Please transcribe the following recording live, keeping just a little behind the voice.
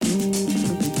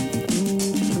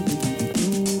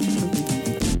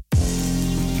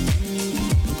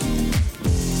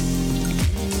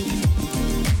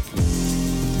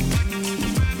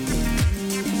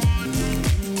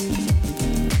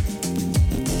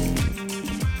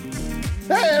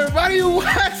everybody,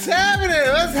 what's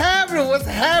happening? What's happening? What's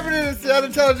happening? It's the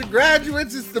Unintelligent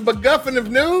Graduates. It's the MacGuffin of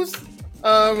news.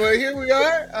 Here we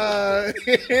are.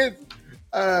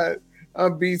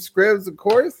 I'm B. Scribs, of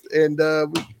course, and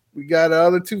we got our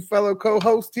other two fellow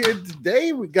co-hosts here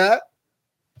today. We got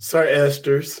Sir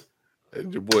Esters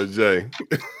and your boy Jay.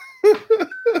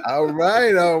 all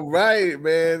right,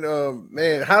 man.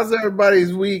 Man, how's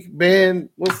everybody's week, man?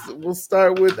 We'll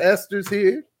start with Esther's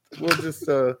here. We'll just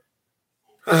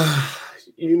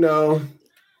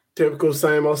typical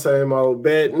same old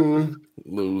betting,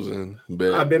 losing,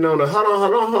 betting. I've been on a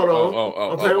hold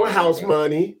on. I'm playing with house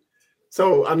money,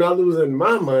 so I'm not losing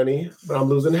my money, but I'm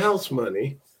losing house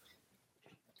money.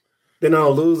 Been on a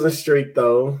losing streak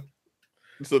though.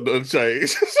 So don't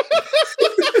change.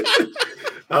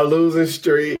 A losing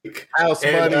streak. house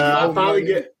money. I finally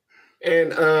get,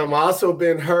 and I also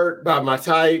been hurt by my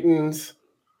Titans.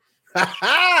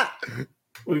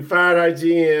 We fired our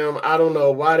GM. I don't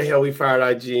know why the hell we fired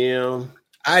our GM.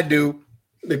 I do.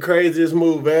 The craziest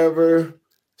move ever.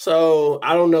 So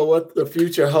I don't know what the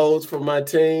future holds for my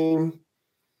team.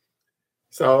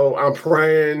 So I'm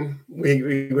praying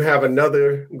we have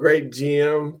another great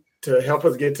GM to help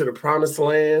us get to the promised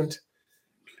land.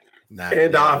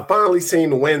 I finally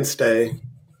seen Wednesday.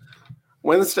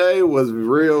 Wednesday was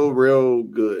real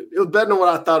good. It was better than what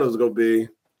I thought it was going to be.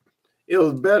 It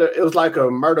was better. It was like a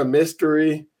murder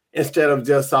mystery instead of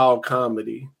just all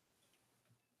comedy.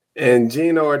 And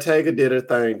Gina Ortega did her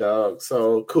thing, dog.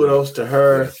 So kudos to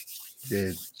her.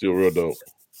 Yeah, She real dope.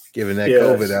 giving that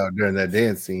COVID out during that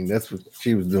dance scene. That's what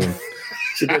she was doing.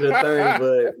 She did her thing,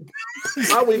 but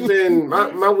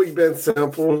my week been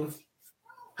simple.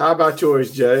 How about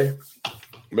yours, Jay?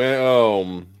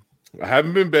 Man, I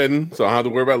haven't been betting, so I don't have to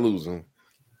worry about losing.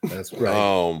 That's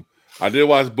right. I did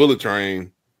watch Bullet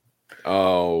Train,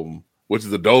 which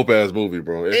is a dope ass movie,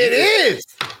 bro. It is.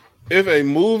 If a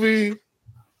movie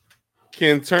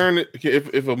can turn it,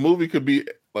 if a movie could be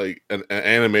like an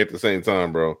anime at the same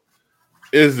time, bro,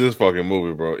 it's this fucking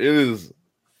movie, bro. It is.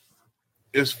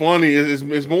 It's funny.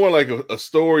 It's more like a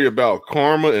story about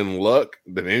karma and luck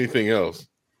than anything else.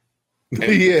 And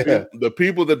the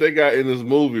people that they got in this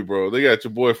movie, bro, they got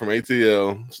your boy from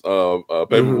ATL,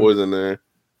 Paperboy's in there.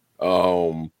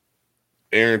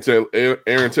 Aaron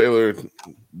Taylor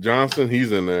Johnson,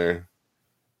 he's in there,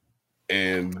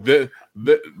 and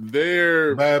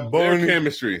their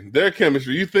chemistry.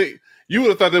 You would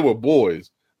have thought they were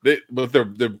boys, but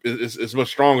it's much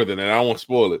stronger than that. I won't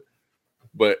spoil it,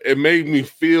 but it made me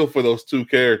feel for those two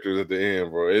characters at the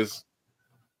end, bro. It's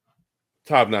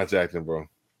top notch acting, bro.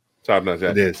 Top notch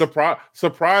acting.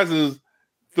 Surprises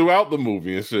throughout the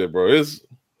movie and shit, bro.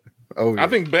 I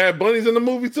think Bad Bunny's in the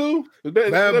movie too.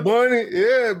 Bad Bunny,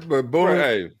 yeah, but boy,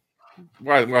 hey,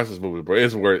 watch this movie, bro.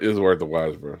 It's worth the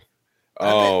watch, bro.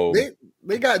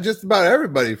 They got just about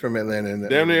everybody from Atlanta in that.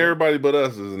 Damn movie. near everybody but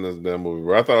us is in this damn movie,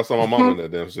 bro. I thought I saw my mom in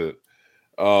that damn shit.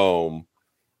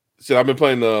 I've been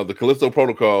playing the Callisto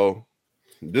Protocol.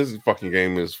 This fucking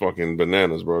game is fucking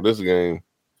bananas, bro. This game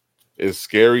is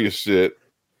scary as shit.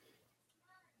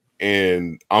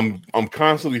 And I'm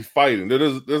constantly fighting.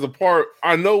 There's a part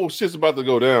I know shit's about to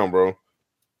go down, bro.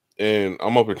 And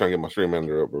I'm up here trying to get my stream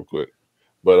manager up real quick.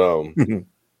 But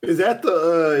is that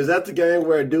the game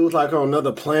where a dude's like on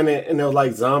another planet and there's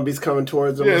like zombies coming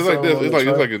towards him? Yeah, it's like this.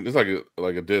 It's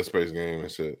like a Dead Space game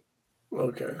and shit.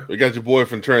 Okay. You got your boy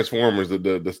from Transformers,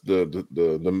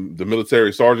 the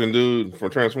military sergeant dude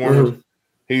from Transformers. Mm-hmm.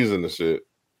 He's in the shit.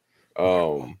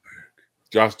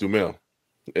 Josh Duhamel.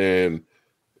 And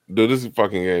dude, this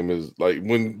fucking game is like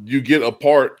when you get a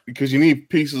part because you need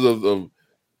pieces of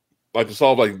like to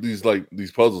solve like these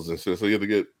puzzles and shit. So you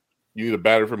need a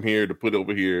battery from here to put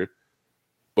over here.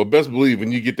 But best believe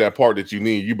when you get that part that you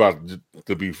need, you're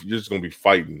just gonna be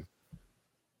fighting.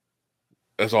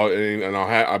 That's all. And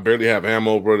I barely have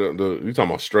ammo, bro. You talking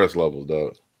about stress levels,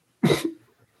 dog?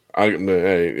 I got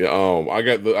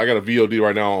a VOD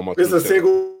right now on my. It's a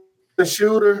single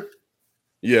shooter.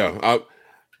 Yeah,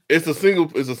 it's a single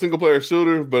player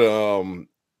shooter, but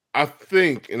I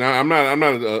think, and I'm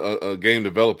not a game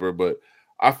developer, but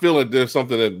I feel like there's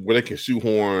something where they can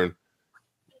shoehorn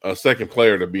a second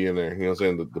player to be in there. You know what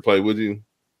I'm saying? To play with you.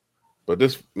 But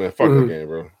this man, fuck the game,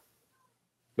 bro.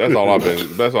 That's all I've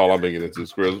been getting into.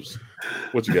 Scribs,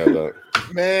 what you got, Doc?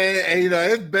 Man, and,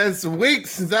 it's been some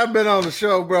weeks since I've been on the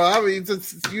show, bro. I mean,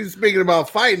 you speaking about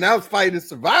fighting, I was fighting to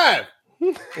survive.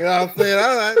 You know what I'm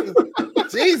saying?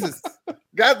 Jesus.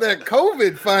 Got that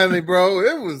COVID finally, bro.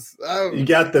 It was. You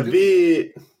got the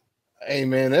vid. Hey,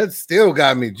 man, that still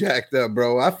got me jacked up,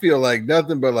 bro. I feel like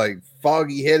nothing but like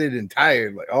foggy headed and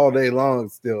tired, like all day long.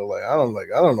 Still, like I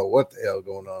don't know what the hell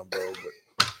going on, bro.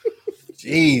 But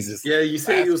Jesus. Yeah, you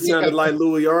said you sounded like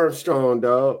Louis Armstrong,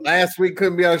 dog. Last week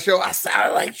couldn't be on the show. I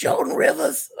sounded like Jordan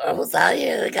Rivers. I was out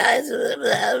here, the guys.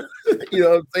 You know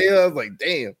what I'm saying? I was like,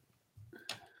 damn.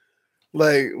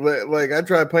 Like I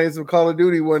tried playing some Call of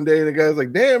Duty one day, and the guy's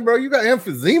like, damn, bro, you got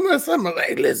emphysema or something? I'm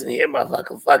like, listen here,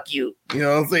 motherfucker, fuck you. You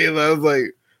know what I'm saying? I was like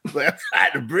I'm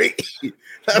trying to breathe.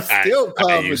 I'm still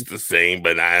coughing. I used to sing,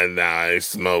 but now I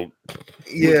smoke.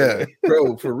 Yeah,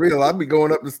 bro, for real. I'll be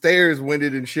going up the stairs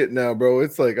winded and shit now, bro.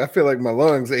 It's like I feel like my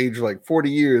lungs age like 40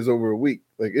 years over a week.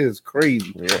 Like it is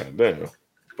crazy. Yeah, damn.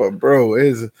 But bro,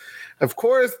 of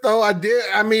course though I did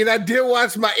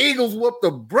watch my Eagles whoop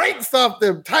the brakes off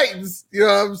them Titans. You know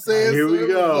what I'm saying? Here we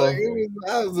go.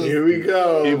 Here we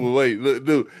go.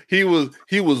 Dude,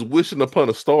 he was wishing upon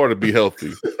a star to be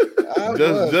healthy.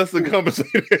 Just to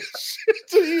compensate that shit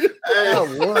to you. I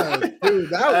was,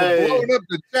 dude. I was blowing up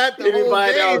the chat.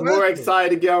 Anybody that was more excited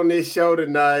to get on this show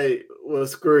tonight was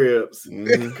Scripps.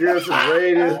 Scripps was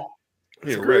ready.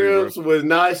 Scripps was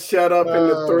not shut up in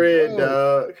the thread,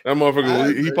 dog. That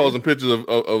motherfucker, he posting pictures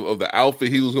of the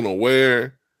outfit he was gonna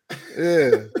wear.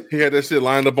 Yeah, he had that shit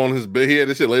lined up on his bed. He had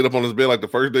that shit laid up on his bed like the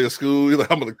first day of school. He's like,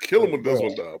 I'm gonna kill him with this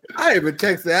one, dog. I even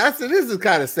texted. I said, this is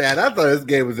kind of sad. I thought this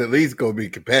game was at least gonna be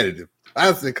competitive.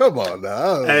 I said, come on,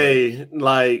 dog. Hey,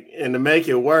 like, and to make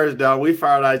it worse, dog, we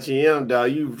fired our GM,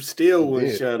 dog. You still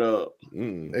wouldn't shut up.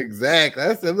 Exactly.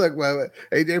 I said, look,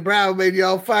 AJ Brown made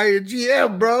y'all fire your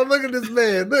GM, bro. Look at this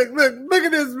man. Look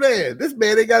at this man. This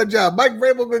man ain't got a job. Mike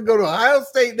Vrabel gonna go to Ohio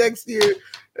State next year,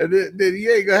 and then he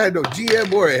ain't gonna have no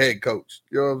GM or a head coach.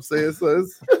 You know what I'm saying? So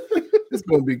it's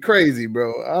gonna be crazy,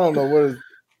 bro. I don't know what is,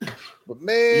 but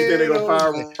man, you think they're gonna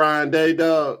fire Ryan Day,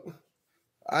 dog?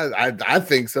 I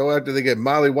think so. After they get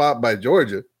mollywopped by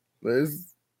Georgia,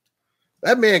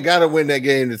 that man got to win that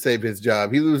game to save his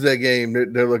job. He lose that game,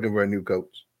 they're looking for a new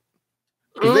coach.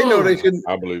 They know they shouldn't.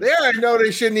 I believe they already know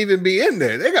they shouldn't even be in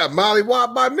there. They got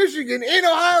mollywopped by Michigan and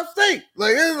Ohio State.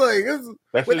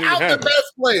 It's without their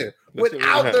best player.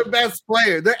 Without their best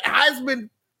player, their Heisman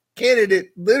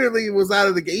candidate literally was out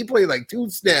of the game. He played like 2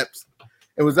 snaps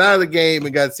and was out of the game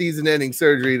and got season-ending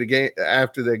surgery the game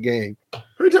after that game.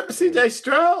 Who CJ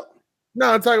Stroud?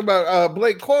 No, I'm talking about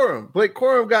Blake Corum. Blake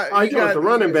Corum got the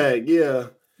running back, yeah.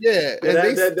 Yeah, and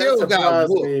they still got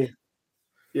whooped.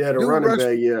 Yeah, the running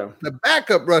back, yeah. The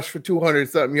backup rushed for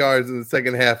 200-something yards in the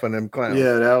second half on them clowns.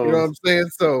 Yeah, that was. You know what I'm saying?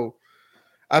 So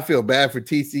I feel bad for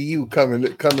TCU coming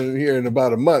in here in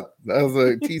about a month. I was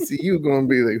like, TCU going to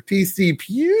be like,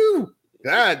 TCU.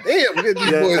 God damn, get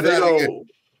these boys out of here.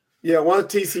 Yeah,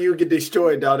 once TCU get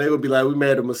destroyed, dog, they would be like, we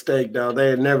made a mistake, dog.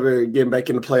 They're never getting back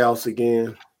in the playoffs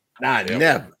again. Nah,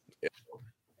 never.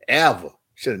 Ever.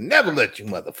 Should have never let you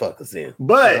motherfuckers in.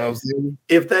 But let's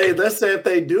say if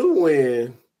they do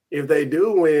win,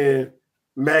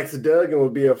 Max Duggan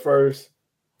would be a first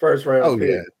round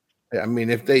pick. Yeah. I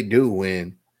mean, if they do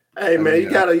win. Hey man,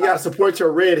 you gotta support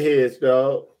your redheads,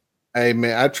 dog. Hey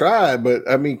man, I tried, but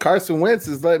I mean Carson Wentz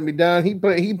is letting me down. He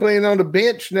playing on the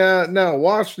bench now in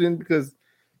Washington because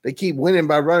they keep winning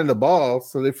by running the ball.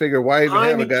 So they figure why even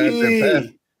have a guy that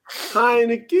pass.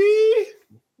 Heineke.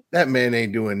 That man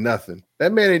ain't doing nothing.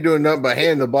 That man ain't doing nothing but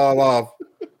hand the ball off.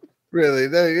 Really,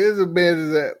 that is a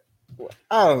man that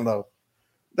I don't know.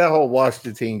 That whole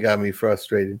Washington team got me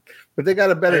frustrated. But they got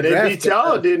a better draft. They beat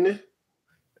y'all, didn't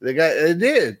they? They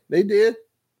did.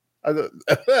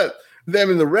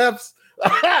 Them and the refs.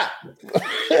 Man, I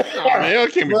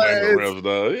can't be blaming the refs,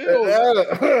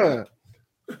 though.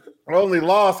 Only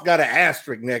loss got an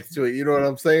asterisk next to it. You know what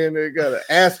I'm saying? They got an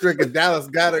asterisk, and Dallas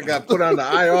got put on the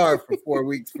IR for 4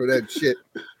 weeks for that shit.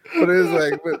 But it's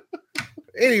like,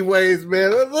 anyways,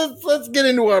 man, let's get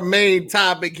into our main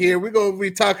topic here. We're gonna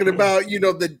be talking about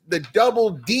the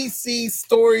double DC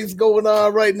stories going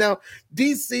on right now.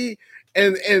 DC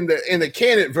and the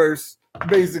Cannon verse.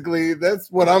 Basically,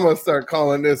 that's what I'm gonna start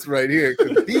calling this right here.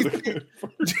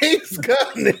 James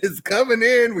Gunn is coming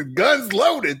in with guns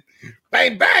loaded,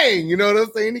 bang bang. You know what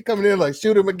I'm saying? He coming in like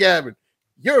Shooter McGavin.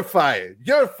 You're fired.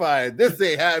 You're fired. This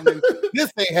ain't happening.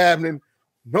 This ain't happening.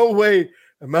 No way.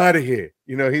 I'm out of here.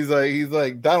 You know, he's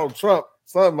like Donald Trump.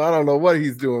 Something I don't know what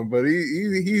he's doing, but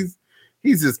he's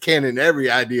just canning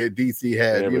every idea DC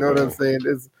had. You know what I'm saying?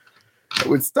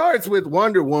 It starts with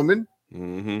Wonder Woman.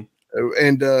 Mm-hmm.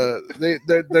 And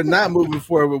they're not moving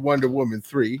forward with Wonder Woman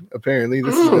 3. Apparently,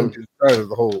 this is going to start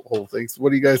the whole thing. So, what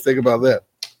do you guys think about that?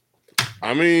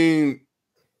 I mean,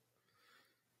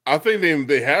 I think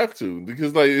they have to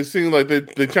because it seems like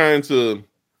they're trying to.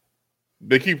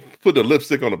 They keep putting the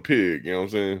lipstick on a pig. You know what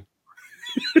I'm saying?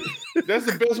 That's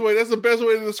the best way. That's the best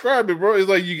way to describe it, bro. It's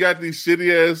like you got these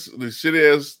shitty ass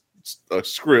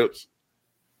scripts.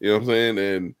 You know what I'm saying?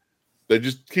 And they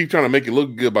just keep trying to make it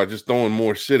look good by just throwing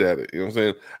more shit at it. You know what I'm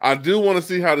saying? I do want to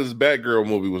see how this Batgirl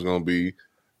movie was going to be.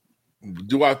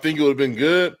 Do I think it would have been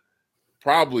good?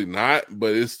 Probably not,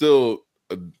 but it's still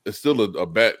a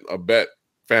Bat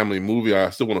family movie.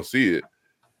 I still want to see it.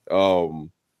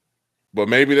 But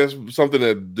maybe that's something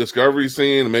that Discovery's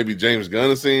seeing, and maybe James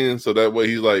Gunn is seeing, so that way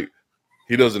he's like,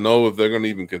 he doesn't know if they're going to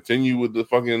even continue with the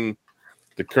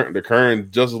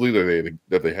current Justice League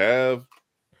that they have.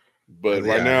 But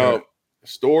right now,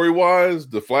 story-wise,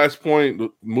 the Flashpoint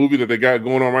movie that they got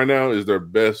going on right now is their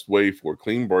best way for a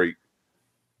clean break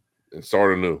and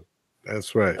start anew.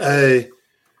 That's right. Hey,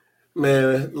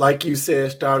 man, like you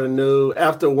said, start anew.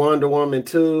 After Wonder Woman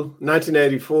 2,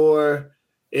 1984,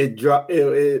 it dropped.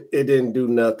 It didn't do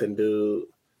nothing, dude.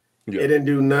 Yeah. It didn't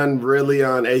do nothing really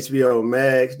on HBO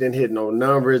Max. Didn't hit no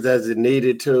numbers as it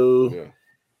needed to. Yeah.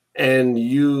 And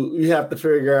you have to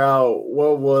figure out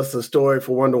what was the story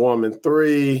for Wonder Woman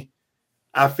 3.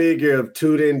 I figure if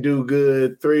 2 didn't do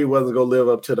good, 3 wasn't going to live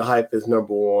up to the hype as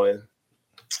number 1.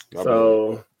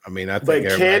 So, I mean, I think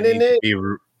but canning it,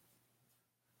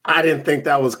 I didn't think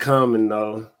that was coming,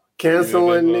 though.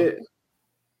 Canceling it,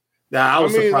 I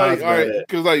was surprised by it.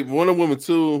 Because, like, Wonder Woman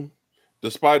 2,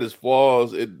 despite its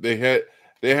flaws, they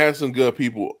had some good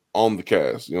people on the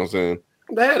cast. You know what I'm saying?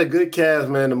 They had a good cast,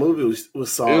 man. The movie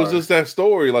was solid. It was just that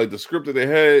story, like the script that they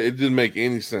had, it didn't make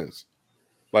any sense.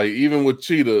 Like even with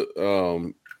Cheetah,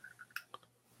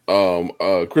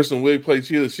 Kristen Wiig played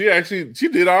Cheetah. She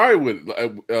did all right with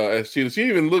as Cheetah. She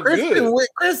even looked good.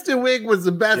 Kristen Wiig was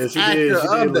the best actor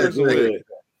of that movie.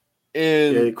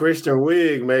 And Kristen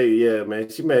Wiig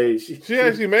she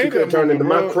actually made that turn into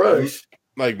my crush.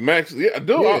 Like Max, yeah,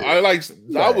 dude. Yeah.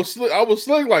 I was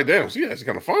slick. Like, damn, she actually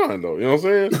kind of fine though. You know what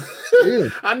I'm saying? Yeah.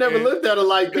 I never looked at her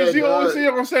like that. Because you always see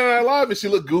her on Saturday Night Live, and she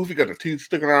look goofy, got her teeth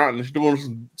sticking out, and she's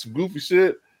doing some goofy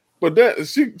shit. But that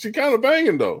she kind of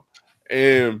banging though.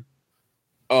 And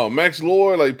Max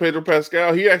Lord, like Pedro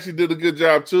Pascal, he actually did a good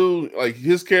job too. Like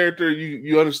his character,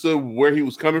 you understood where he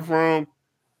was coming from,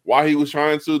 why he was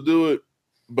trying to do it,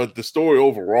 but the story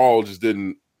overall just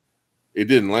didn't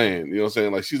land. You know what I'm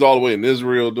saying? Like she's all the way in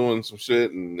Israel doing some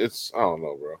shit, and I don't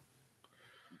know, bro.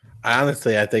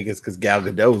 Honestly, I think it's because Gal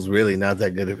Gadot's really not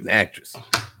that good of an actress.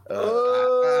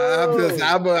 I'm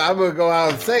gonna go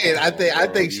out and say it. I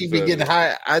think she'd be getting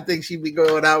hired. I think she'd be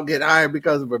going out and getting hired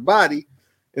because of her body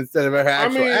instead of her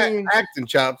actual acting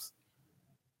chops.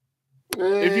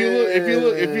 If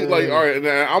you like, all right,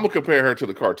 now I'm gonna compare her to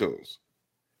the cartoons.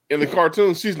 In the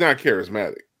cartoons, she's not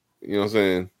charismatic. You know what I'm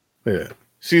saying? Yeah.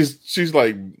 She's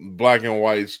like black and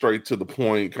white, straight to the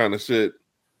point kind of shit.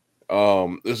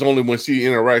 It's only when she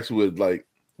interacts with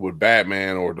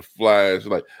Batman or the Flash,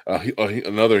 like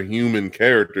another human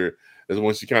character, is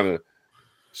when she kind of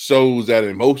shows that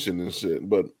emotion and shit.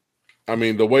 But I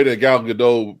mean, the way that Gal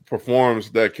Gadot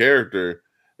performs that character,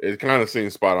 it kind of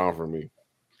seems spot on for me.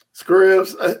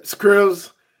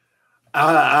 Scribs,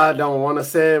 I don't want to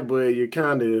say it, but you're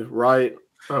kind of right.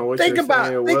 Think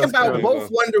about both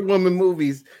Wonder Woman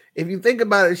movies. If you think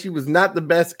about it, she was not the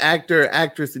best actor or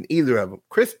actress in either of them.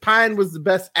 Chris Pine was the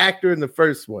best actor in the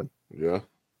first one. Yeah.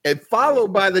 And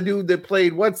followed by the dude that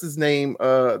played what's his name,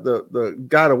 the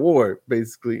God of War,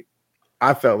 basically.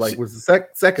 I felt like was the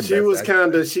second. She was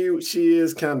kind of she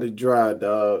is kind of dry,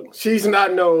 dog. She's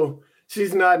not no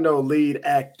lead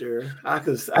actor. I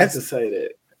could say that.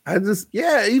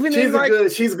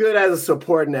 She's good as a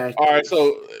supporting actor. All right,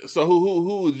 so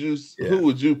who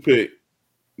would you pick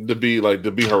to be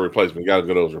her replacement? Gal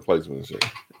Gadot's replacement and shit.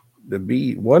 To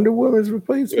be Wonder Woman's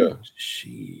replacement? Yeah.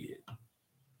 Shit.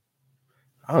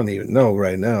 I don't even know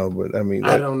right now, but I mean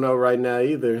I don't know right now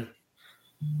either.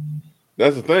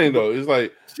 That's the thing though. It's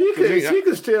like she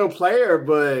could still play her,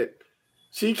 but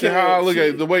she can't. How I look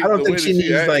at the way. I don't think she needs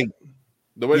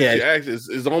the way that she acts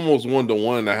is almost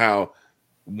 1-to-1 to how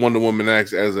Wonder Woman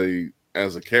acts as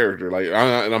a character. Like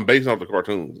I'm based off the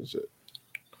cartoons and shit.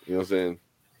 You know what I'm saying?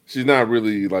 She's not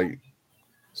really like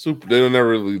super. They don't never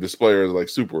really display her as like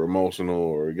super emotional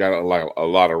or got a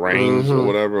lot of range or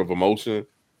whatever of emotion.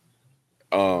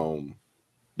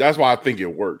 That's why I think it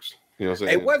works. You know what I'm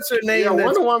saying? Hey, what's her name? Yeah,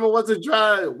 Wonder Woman was a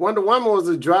dry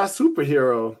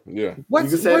superhero. Yeah.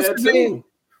 What's her name?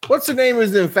 What's her name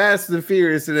is in Fast and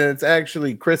Furious, and it's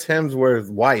actually Chris Hemsworth's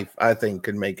wife, I think,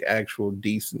 could make actual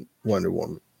decent Wonder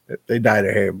Woman. They dyed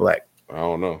her hair black. I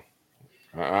don't know.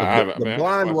 The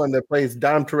blonde one that plays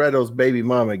Dom Toretto's baby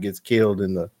mama gets killed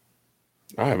in the.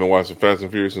 I haven't watched Fast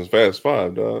and Furious since Fast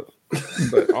 5, dog.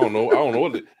 But I don't know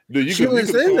what. Dude, she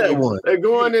was in that one. They're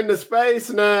going into space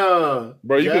now,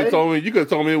 bro. You could have told me. You could have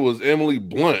told me it was Emily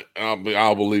Blunt.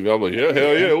 I'll believe it. I'm like, hell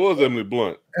yeah, it was Emily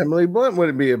Blunt. Emily Blunt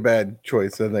wouldn't be a bad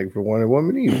choice, I think, for Wonder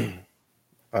Woman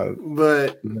either.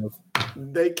 But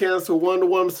they canceled Wonder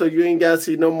Woman, so you ain't got to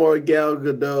see no more Gal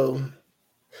Gadot.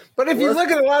 But if you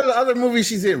look at a lot of the other movies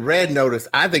she's in, Red Notice,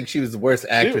 I think she was the worst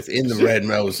actress in the Red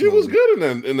Notice. She was good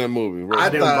in that movie. I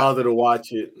didn't bother to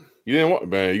watch it. You didn't watch,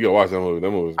 man. You gotta watch that movie.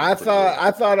 That movie. I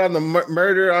thought on the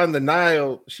Murder on the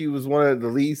Nile, she was one of the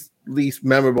least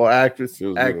memorable actresses. She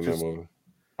was good in that movie.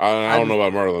 I don't know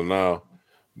about Murder on the Nile,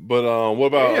 but what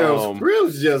about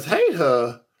Grills just hate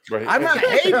her. Right? I'm not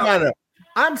hating on her.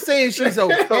 I'm saying she's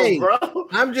okay. Bro.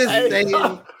 I'm just saying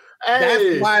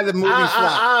that's why the movie flopped.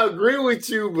 I agree with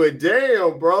you, but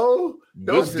damn, bro.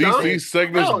 This DC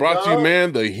segment's brought to you,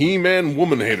 man, the He-Man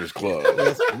Woman Haters Club.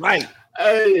 That's right.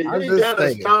 Hey, he got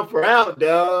to stomp her out,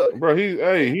 dog. Bro, he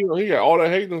got all that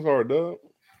hate in his heart, dog.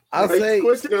 I'll say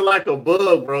twisting her like a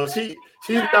bug, bro. She's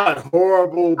not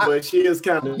horrible, but she is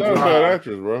kind of not a bad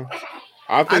actress, bro.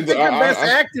 I think her best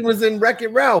acting was in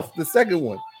Wreck-It Ralph, the second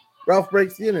one. Ralph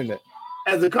Breaks the Internet.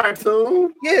 As a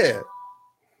cartoon? Yeah.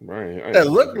 Right. That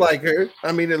looked like her.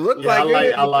 I mean, it looked like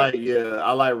her. I like Wreck-It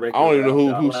Ralph. I don't even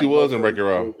know who she was in Wreck-It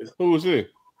Ralph. Who was she?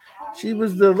 She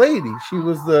was the lady. She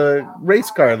was the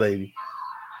race car lady.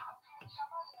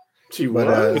 She was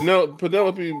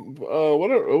Penelope.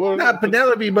 Whatever. Not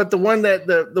Penelope, but the one that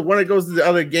the one that goes to the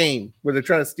other game where they're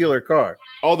trying to steal her car.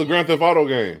 Oh, the Grand Theft Auto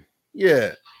game.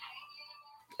 Yeah.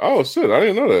 Oh shit! I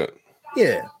didn't know that.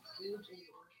 Yeah.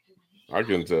 I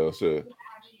couldn't tell. Shit.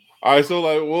 All right. So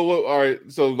all right.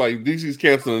 So like DC's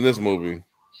canceling this movie.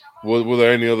 Were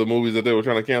there any other movies that they were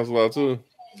trying to cancel out too?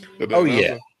 Oh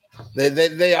yeah.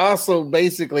 They also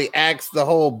basically axed the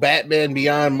whole Batman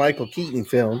Beyond Michael Keaton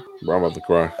film. Bro, I'm about to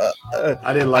cry.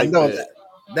 I didn't like that.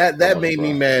 That made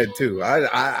me mad too.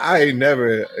 I ain't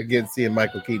never against seeing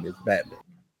Michael Keaton as Batman.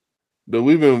 But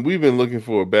we've been looking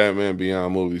for a Batman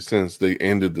Beyond movie since they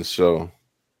ended the show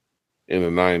in the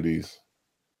 90s.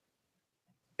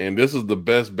 And this is the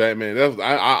best Batman.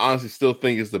 I honestly still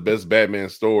think it's the best Batman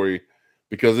story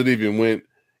because it even went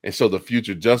and showed the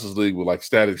future Justice League with like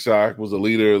Static Shock was the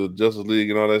leader of the Justice League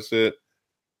and all that shit.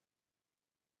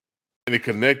 And it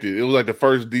connected. It was like the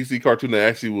first DC cartoon that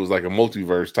actually was like a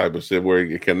multiverse type of shit where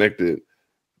it connected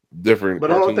different.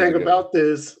 But the whole thing about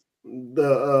this,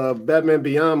 the Batman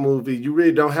Beyond movie, you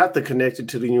really don't have to connect it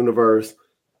to the universe.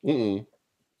 Mm-mm.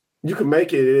 You can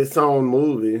make it its own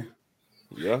movie.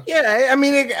 Yeah. I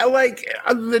mean, the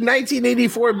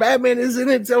 1984 Batman is in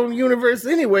its own universe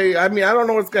anyway. I mean, I don't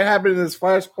know what's gonna happen in this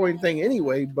Flashpoint thing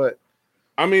anyway, but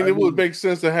I mean, it would make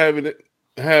sense to have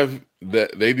the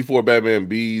 84 Batman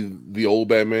be the old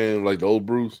Batman, like the old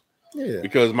Bruce. Yeah,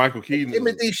 because Michael Keaton,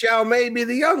 Timothy Chalamet be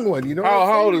the young one. You know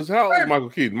how old is Michael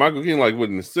Keaton? Michael Keaton, like what,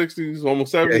 in the 60s,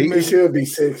 almost 70s. Yeah, he should be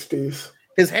 60s.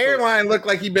 His hairline looked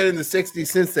like he'd been in the 60s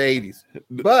since the 80s.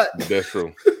 But that's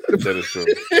true. That is true.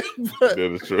 That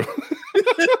is true.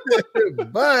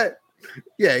 But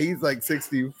yeah, he's like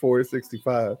 64,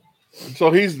 65.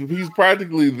 So he's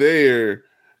practically there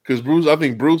because I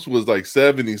think Bruce was like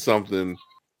 70 something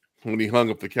when he hung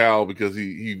up the cowl because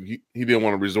he didn't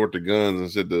want to resort to guns and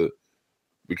shit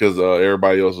because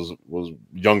everybody else was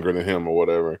younger than him or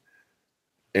whatever.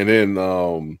 And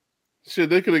then shit,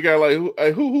 they could have got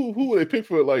like who would they pick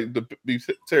for like to be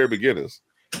Terry McGinnis?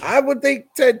 I would think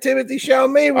Timothy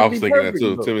Chalamet would be I was thinking perfect, that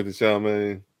too. though. Timothy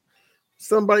Chalamet.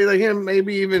 Somebody like him,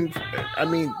 maybe even. I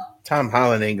mean, Tom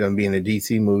Holland ain't gonna be in a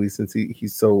DC movie since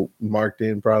he's so marked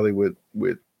in probably with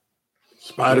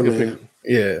Spider-Man.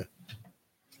 Yeah,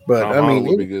 but Tom Holland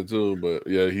would be good too. But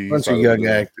yeah, he's a bunch of young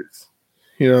actors.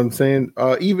 You know what I'm saying?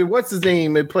 Even what's his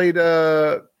name? It played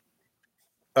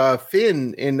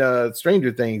Finn in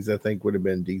Stranger Things. I think would have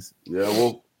been decent.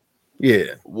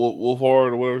 Yeah,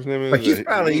 Wolfhard or whatever his name is. But he's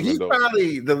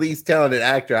probably the least talented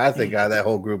actor I think out of that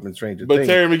whole group in Stranger Things. But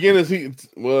Terry McGinnis,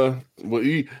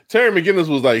 Terry McGinnis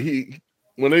was like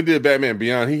when they did Batman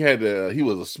Beyond, he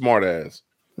was a smart ass.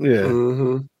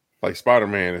 Yeah, like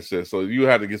Spider-Man and shit. So you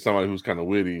had to get somebody who's kind of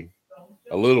witty,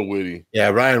 a little witty. Yeah,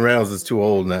 Ryan Reynolds is too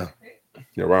old now.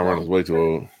 Yeah, Ryan Reynolds is way too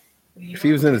old. If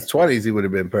he was in his 20s, he would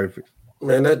have been perfect.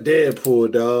 Man, that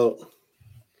Deadpool, dog.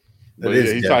 But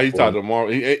yeah, he's tied to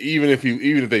Marvel. Even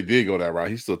if they did go that route,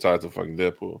 he's still tied to fucking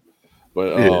Deadpool.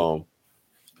 But I don't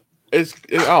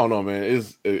know, man.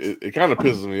 It kind of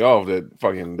pisses me off that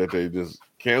they just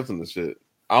canceling the shit.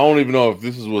 I don't even know if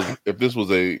this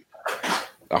was a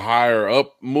higher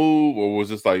up move or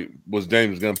was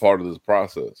James Gunn part of this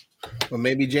process? Well,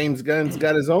 maybe James Gunn's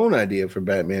got his own idea for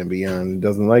Batman Beyond and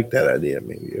doesn't like that idea.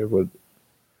 Maybe it would.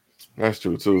 That's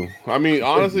true too. I mean,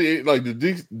 honestly, like the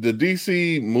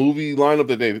DC movie lineup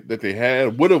that they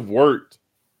had would have worked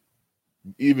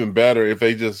even better if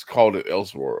they just called it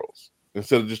Elseworlds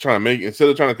instead of trying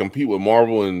to compete with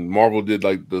Marvel, and Marvel did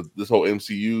like this whole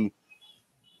MCU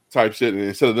type shit, and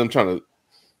instead of them trying to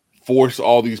force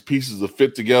all these pieces to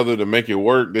fit together to make it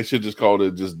work, they should just call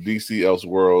it just DC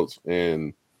Elseworlds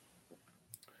and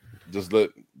just let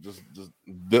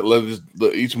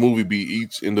each movie be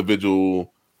each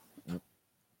individual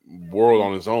world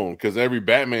on its own. Because every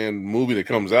Batman movie that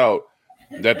comes out,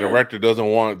 that director doesn't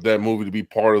want that movie to be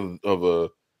part of a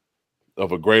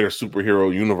greater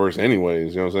superhero universe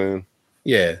anyways, you know what I'm saying?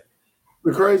 Yeah.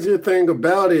 The crazy thing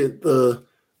about it, the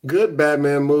good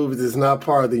Batman movies is not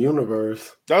part of the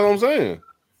universe. That's what I'm saying.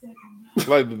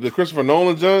 Like the Christopher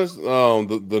Nolan Jones,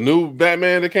 the new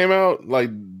Batman that came out,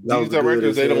 like these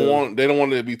directors, they don't want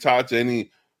it to be tied to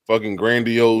any fucking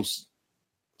grandiose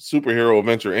superhero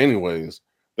adventure anyways.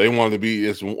 They want it to be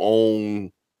its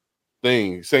own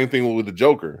thing. Same thing with the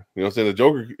Joker. You know what I'm saying? The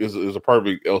Joker is a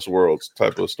perfect Elseworlds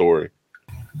type of story.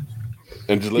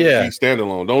 And just let it be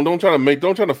standalone. Don't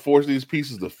try to force these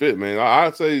pieces to fit, man.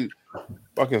 I'd say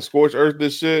fucking scorch earth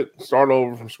this shit. Start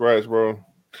over from scratch, bro.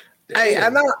 Hey,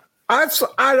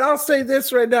 I'll say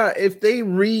this right now. If they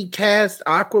recast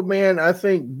Aquaman, I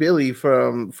think Billy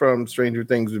from Stranger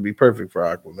Things would be perfect for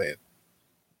Aquaman.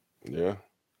 Yeah.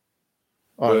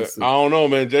 Honestly. I don't know,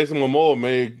 man. Jason Momoa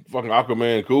made fucking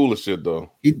Aquaman cool as shit,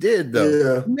 though. He did, though.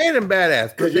 Yeah. He made him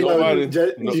badass. Because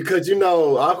Aquaman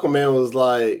was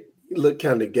like, he looked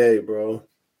kind of gay, bro.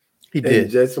 He did.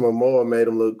 And Jason Momoa made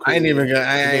him look cool. I ain't even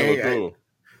gonna.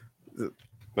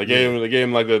 They gave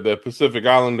him like the Pacific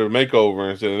Islander makeover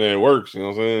and shit, and then it works. You know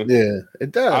what I'm saying? Yeah,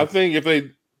 it does. I think if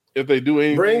they do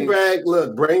anything, bring back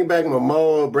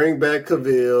Momoa, bring back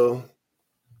Cavill.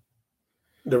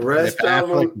 The rest if of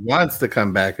Affleck wants to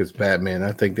come back as Batman,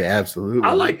 I think they absolutely.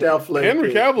 I like Affleck.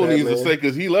 Henry Cavill needs to say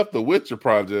because he left the Witcher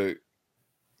project.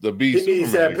 He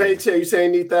needs that paycheck. You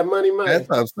saying he need that money? That's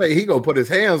what I'm saying. He gonna put his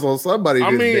hands on somebody.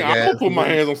 I mean, I'm gonna put my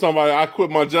hands on somebody. I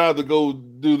quit my job to go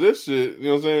do this shit. You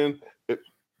know what I'm saying?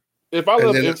 If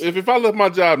I left my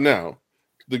job now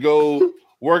to go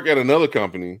work at another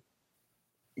company,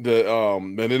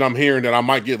 and then I'm hearing that I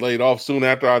might get laid off soon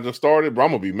after I just started, bro,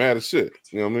 I'm gonna be mad as shit.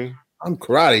 You know what I mean? I'm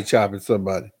karate chopping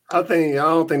somebody. I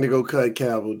don't think they go cut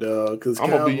Cavill, dog. Because I'm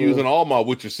gonna be using all my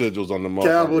Witcher sigils on the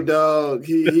Cavill, dog.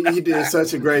 He did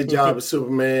such a great job as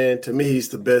Superman. To me, he's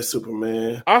the best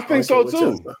Superman. I think so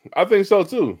too.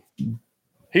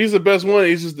 He's the best one.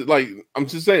 He's just like, I'm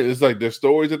just saying, it's like their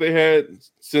stories that they had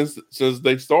since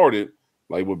they started,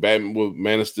 like with Batman, with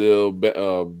Man of Steel,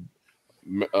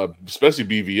 especially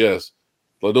BVS.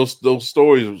 Like those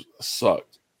stories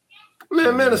sucked.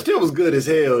 Man of Steel was good as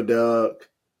hell, dog.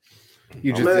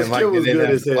 You just didn't like was good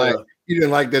as hell. You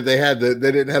didn't like that they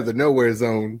didn't have the nowhere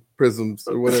zone prisms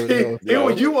or whatever.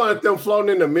 You wanted them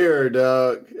floating in the mirror,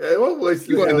 dog. What was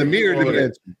you wanted the mirror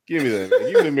dimension? Give me that.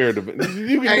 Give me the mirror dimension.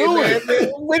 You can do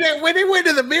it. When they went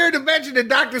to the mirror dimension in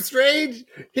Doctor Strange,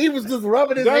 he was just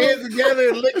rubbing his hands together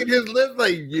and licking his lips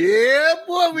like, yeah,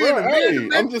 boy, we in the mirror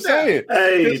dimension. I'm just saying.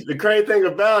 Hey, the crazy thing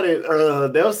about it,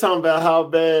 they was talking about how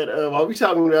bad, while we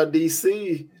talking about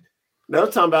DC, they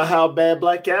was talking about how bad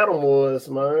Black Adam was,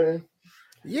 man.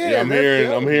 Yeah, I'm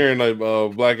hearing like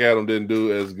Black Adam didn't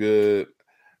do as good.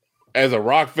 As a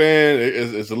Rock fan,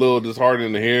 it's a little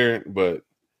disheartening to hear, but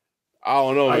I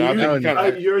don't know.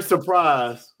 You're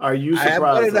surprised. Are you surprised?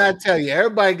 What did I tell you?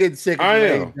 Everybody gets sick of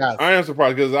I am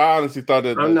surprised because I honestly thought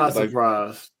that I'm not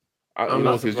surprised. I'm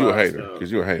not because you're a hater.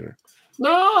 Because you're a hater.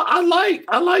 No, I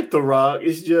like The Rock.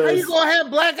 It's just how you gonna have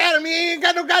Black Adam? He ain't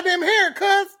got no goddamn hair,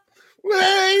 cuz.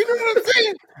 Well, you know what I'm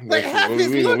saying? Like half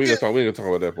his look. We ain't gonna talk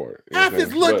about that part. Half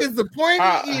his look is the point.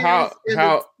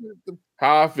 How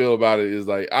I feel about it is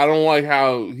like I don't like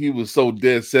how he was so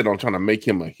dead set on trying to make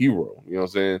him a hero. You know what I'm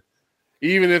saying?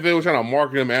 Even if they were trying to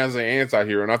market him as an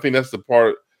anti-hero, and I think that's the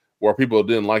part where people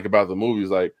didn't like about the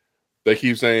movies. Like they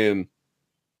keep saying,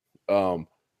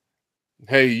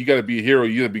 "Hey, you got to be a hero.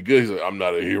 You got to be good." He's like, "I'm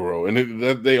not a hero," and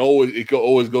it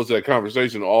always goes to that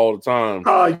conversation all the time.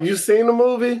 You seen the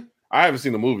movie? I haven't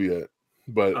seen the movie yet,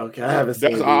 but okay, I haven't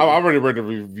seen it. I've already read the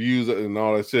reviews and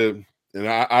all that shit, and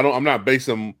I'm not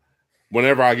basing.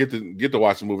 Whenever I get to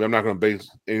watch the movie, I'm not going to base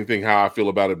anything how I feel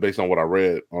about it based on what I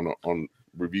read on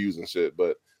reviews and shit.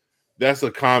 But that's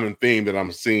a common theme that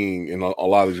I'm seeing in a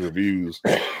lot of these reviews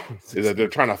is that they're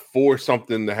trying to force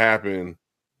something to happen.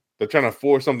 They're trying to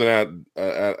force something out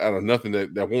of nothing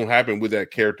that won't happen with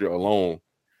that character alone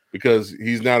because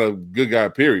he's not a good guy.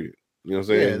 Period. You know what I'm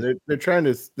saying? Yeah, they're trying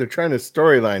to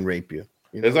storyline rape you.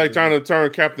 It's like trying to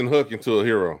turn Captain Hook into a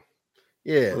hero.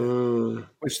 Yeah,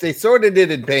 which they sort of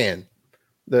did in Pan.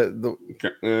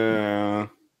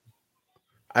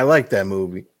 I like that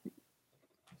movie.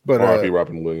 But R.I.P.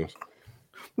 Robin Williams.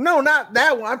 No, not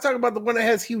that one. I'm talking about the one that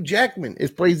has Hugh Jackman.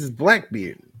 It plays his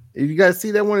Blackbeard. If you guys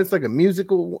see that one, it's like a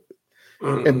musical.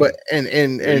 And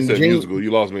James, musical.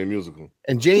 You lost me in musical.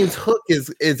 And James Hook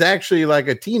is actually like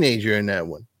a teenager in that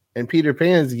one, and Peter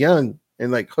Pan's young,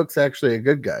 and like Hook's actually a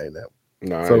good guy in that one.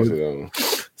 No, I didn't see that one.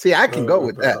 See, I can go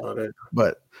with that.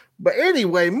 But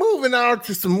anyway, moving on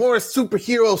to some more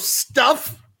superhero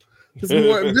stuff.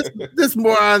 This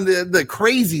more on the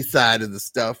crazy side of the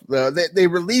stuff. They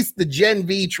released the Gen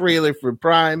V trailer for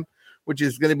Prime, which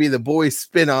is going to be the Boys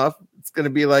spinoff. It's going to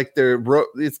be like their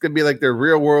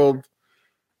real world,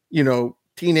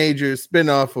 teenager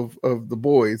spinoff of the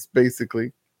Boys.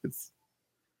 Basically, it's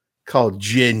called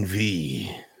Gen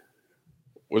V,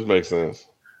 which makes sense.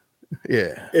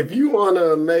 Yeah. If you want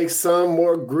to make some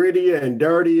more grittier and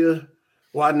dirtier,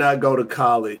 why not go to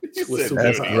college?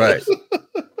 That's right.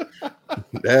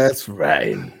 That's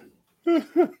right.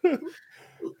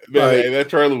 That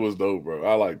trailer was dope, bro.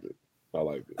 I liked it.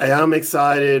 Hey, I'm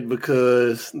excited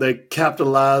because they're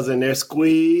capitalizing, they're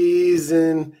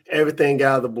squeezing everything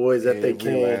out of the Boys that they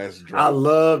can. I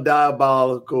love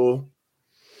Diabolical.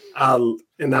 I'm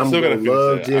gonna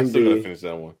love Gen V. I still gotta finish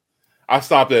that one. I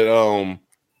stopped at the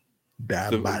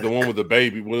one with the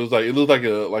baby. It looked like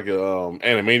a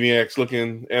Animaniacs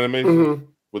looking animation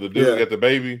with the dude got the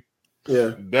baby.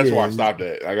 Yeah, that's why I stopped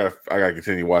at. I gotta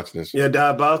continue watching this. Yeah,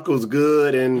 Diabolical's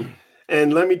good,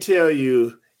 and let me tell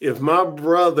you, if my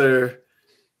brother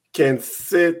can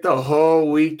sit the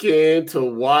whole weekend to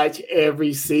watch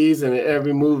every season and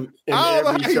every movie and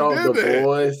every show of the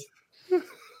Boys,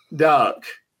 Doc,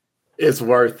 it's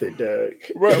worth it, Doug.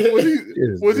 Right? He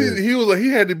was like he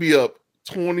had to be up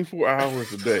 24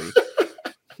 hours a day,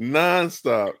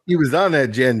 nonstop. He was on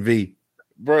that Gen V.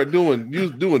 Bro,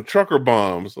 doing trucker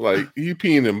bombs, like he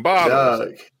peeing in bottles.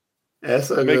 Doug, that's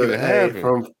a making good, it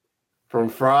happen. From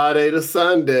Friday to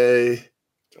Sunday,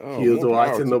 he was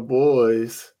watching the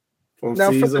Boys from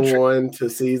season 1 to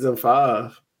season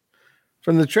 5.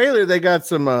 From the trailer, they got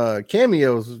some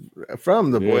cameos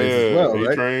from the Boys as well,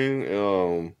 right?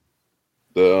 Train,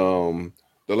 the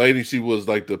lady, she was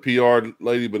like the PR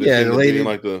lady, but the lady,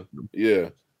 like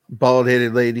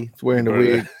bald-headed lady, it's wearing the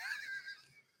wig.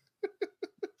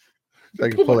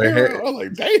 Like pull her hair. I'm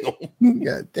like, damn.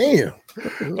 God damn.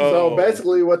 So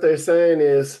basically what they're saying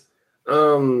is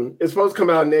it's supposed to come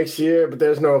out next year, but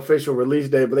there's no official release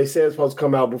date. But they said it's supposed to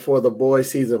come out before the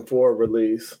Boys season 4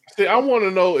 release. See, I want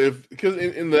to know because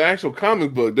in the actual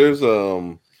comic book, there's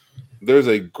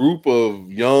a group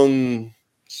of young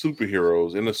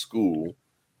superheroes in a school.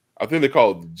 I think they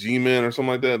call it G-Men or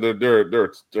something like that.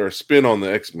 They're a spin on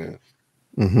the X-Men.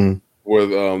 Mm-hmm. Where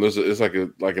it's like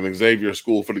an Xavier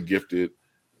school for the gifted,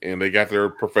 and they got their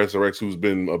Professor X who's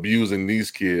been abusing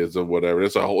these kids or whatever.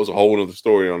 It's a whole other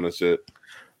story on this shit.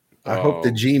 I hope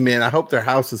the G-Men. I hope their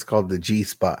house is called the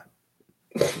G-Spot.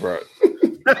 Right.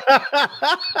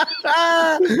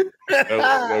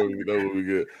 that would be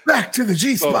good. Back to the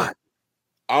G-Spot. So,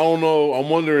 I don't know. I'm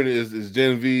wondering is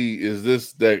Gen V is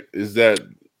this that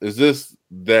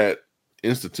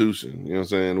institution? You know what I'm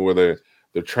saying? Where they're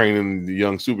training the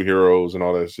young superheroes and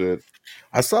all that shit.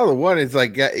 I saw the one. It's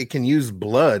like it can use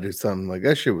blood or something. Like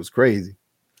that shit was crazy.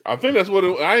 I think that's what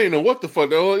I didn't know what the fuck.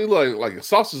 Like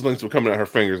sausage links were coming out her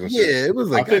fingers and shit. Yeah, it was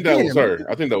like I think that was her.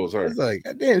 I think that was her. It's like,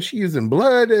 damn, she using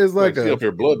blood as like she up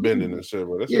here blood bending and shit,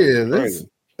 bro.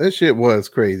 That shit was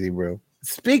crazy, bro.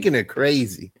 Speaking of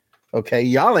crazy. Okay,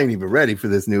 y'all ain't even ready for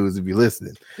this news if you're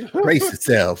listening. Brace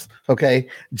yourselves. Okay,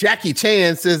 Jackie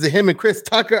Chan says that him and Chris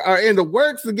Tucker are in the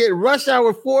works to get Rush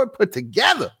Hour 4 put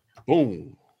together.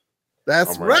 Boom.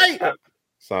 That's right.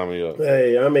 Sign me up.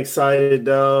 Hey, I'm excited,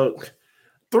 dog.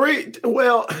 3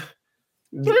 was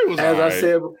I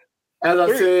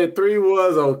said 3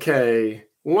 was okay.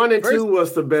 1 and 2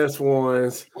 was the best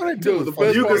ones. 1 and 2 was the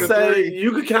best.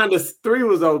 You could kind of 3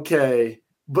 was okay.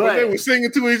 But they were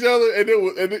singing to each other, and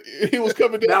he was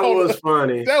coming down. That was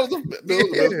funny. That was the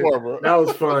best part, bro. That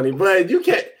was funny. But you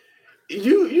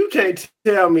can't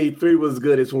tell me 3 was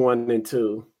good as 1 and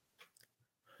 2.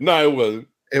 No, it wasn't.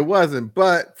 It wasn't.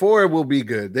 But 4 will be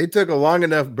good. They took a long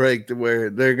enough break to where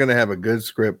they're gonna have a good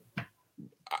script.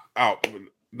 The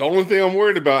only thing I'm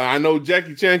worried about, I know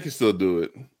Jackie Chan can still do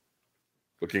it.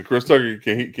 But can Chris Tucker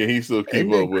can he still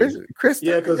keep up with it? Chris,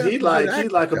 yeah, because he's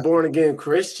like a born again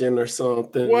Christian or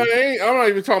something. Well, I'm not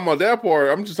even talking about that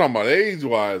part. I'm just talking about age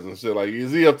wise and shit. Like,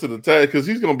 is he up to the task? Because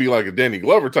he's gonna be like a Danny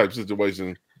Glover type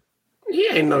situation. He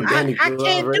ain't no Danny Glover. I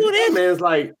can't do this. That man's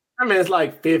like I mean, it's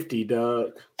like 50,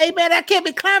 Doug. Hey man, I can't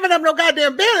be climbing up no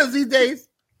goddamn buildings these days.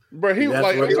 Bro, he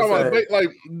like I'm talking about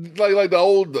like the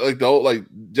old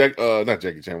Jack not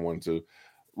Jackie Chan 1 and 2.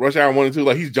 Rush Hour 1 and 2,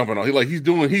 like he's jumping on.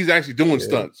 He's actually doing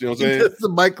stunts. You know what I'm saying? It's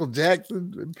Michael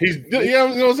Jackson. You know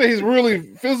what I'm saying? He's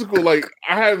really physical. Like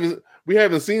we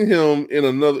haven't seen him in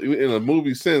a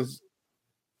movie since.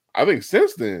 I think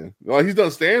since then. Like he's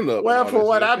done stand up. Well, from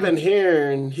what I've been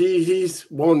hearing, he's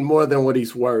won more than what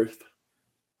he's worth.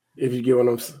 If you get what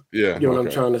I'm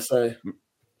I'm trying to say.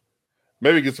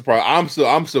 Maybe get surprised. I'm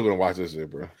still gonna watch this shit,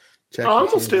 bro. I'm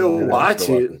gonna still watch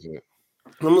it.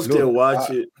 I'm gonna still watch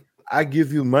it. I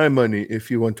give you my money if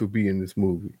you want to be in this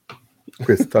movie,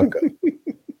 Chris Tucker. You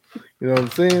know what I'm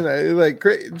saying? Like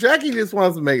Jackie just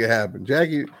wants to make it happen.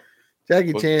 Jackie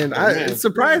Chan. It's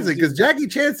surprising because Jackie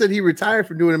Chan said he retired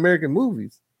from doing American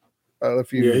movies.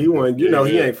 He went. You know,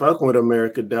 he ain't fucking with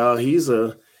America, dog. He's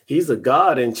a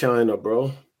god in China,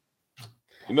 bro.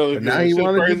 You know, now he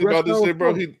crazy about this shit,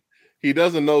 bro. He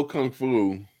doesn't know kung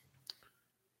fu.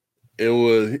 He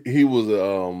was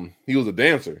a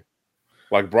dancer,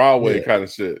 like Broadway kind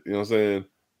of shit. You know what I'm saying?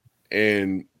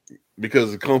 And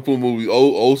because the kung fu movies,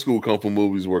 old school kung fu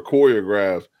movies were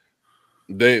choreographed,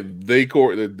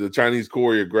 the Chinese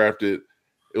choreographed it.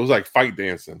 It was like fight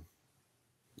dancing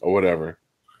or whatever.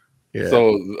 Yeah.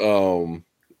 So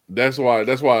that's why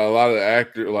a lot of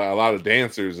actors, like a lot of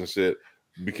dancers and shit,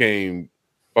 became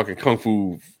fucking kung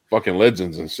fu fucking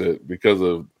legends and shit because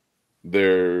of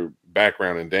their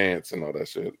background in dance and all that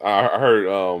shit. I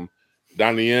heard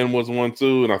Donnie Yen was one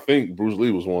too, and I think Bruce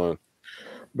Lee was one.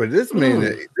 But this man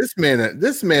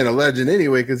a legend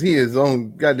anyway, because he is his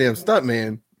own goddamn stunt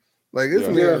man. Like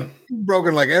this man,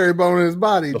 broken like every bone in his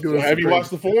body. Have you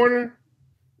watched The Foreigner?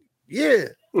 Yeah.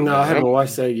 No, I haven't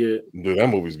watched that yet. Dude, that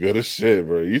movie's good as shit,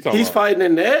 bro. He's fighting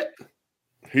in that?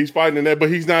 He's fighting in that, but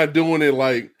he's not doing it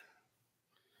like.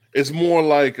 It's more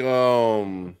like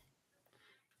I'm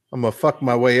gonna fuck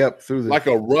my way up through this. Like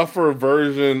a rougher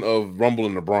version of Rumble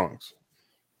in the Bronx.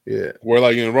 Yeah. Where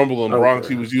like in Rumble in the Bronx,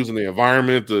 he was using the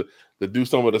environment to do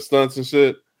some of the stunts and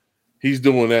shit. He's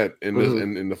doing that in this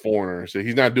in The Foreigner and shit.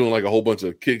 He's not doing like a whole bunch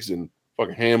of kicks and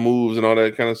fucking hand moves and all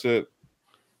that kind of shit.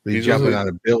 He's jumping out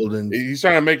of buildings. He's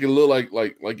trying to make it look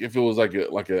like if it was like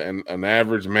an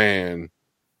average man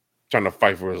trying to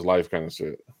fight for his life kind of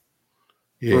shit.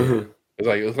 Yeah. Mm-hmm.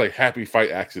 It's like happy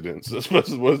fight accidents. That's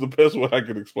the best way I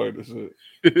can explain this shit.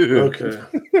 Okay.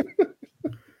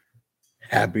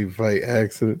 Happy fight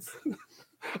accidents.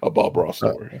 A Bob Ross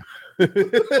story.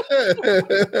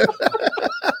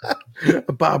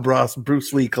 A Bob Ross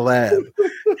Bruce Lee collab.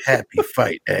 Happy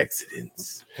fight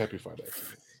accidents. Happy fight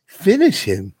accidents. Finish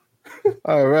him.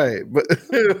 All right, but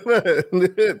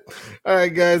all right,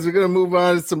 guys, we're gonna move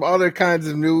on to some other kinds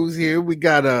of news here. We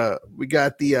got the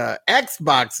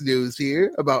Xbox news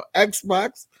here about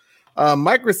Xbox.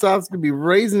 Microsoft's gonna be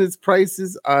raising its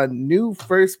prices on new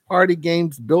first-party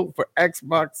games built for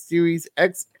Xbox Series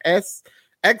X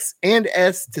and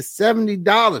S to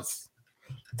 $70.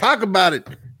 Talk about it,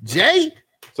 Jay.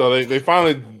 So they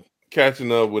finally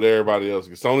catching up with everybody else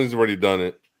because Sony's already done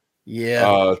it.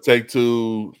 Yeah.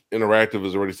 Take-Two Interactive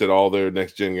has already said all their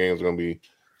next gen games are going to be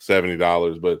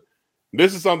 $70, but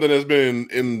this is something that's been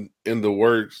in the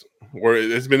works, where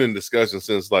it's been in discussion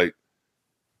since like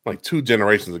 2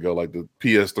 generations ago, like the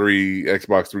PS3,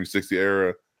 Xbox 360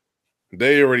 era.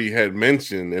 They already had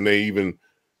mentioned, and they even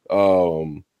how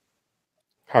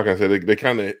can I say, they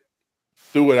kind of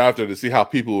threw it out there to see how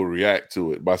people would react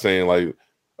to it by saying like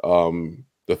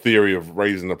the theory of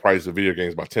raising the price of video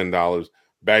games by $10.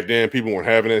 Back then, people weren't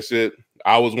having that shit.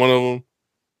 I was one of them.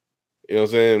 You know what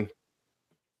I'm saying?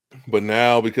 But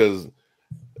now, because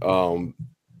game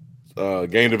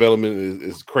development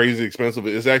is crazy expensive,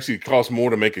 it's actually costs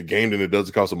more to make a game than it does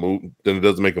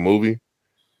to make a movie.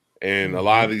 And a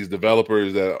lot of these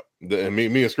developers and me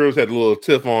and Scribs had a little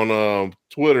tiff on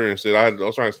Twitter and said, I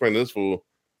was trying to explain this fool.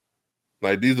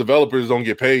 Like, these developers don't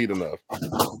get paid enough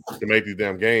to make these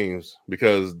damn games,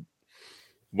 because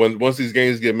once these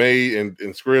games get made, and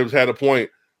Scribs had a point,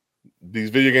 these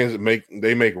video games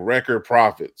make record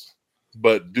profits.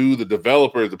 But do the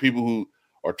developers, the people who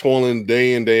are toiling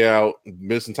day in, day out,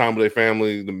 missing time with their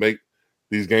family to make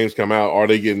these games come out, are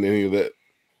they getting any of that?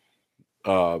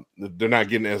 They're not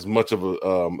getting as much of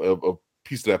a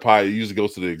piece of that pie. It usually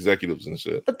goes to the executives and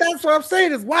shit. But that's what I'm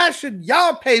saying, is why should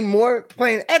y'all pay more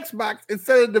playing Xbox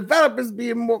instead of developers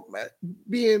being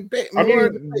paid more? I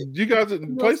mean, you guys,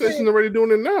 PlayStation's already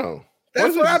doing it now.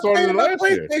 That's what I'm saying about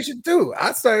PlayStation too.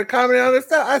 I started commenting on this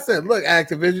stuff. I said, look,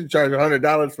 Activision charged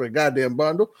 $100 for a goddamn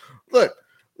bundle. Look,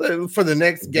 for the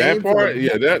next game. That part,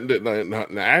 yeah, that the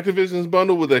Activision's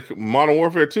bundle with the Modern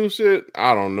Warfare 2 shit.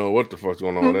 I don't know what the fuck's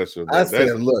going on with that shit. I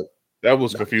said, look, that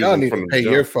was confusing. Y'all need to pay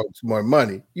your folks more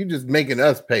money. You just making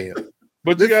us pay them.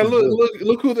 But you got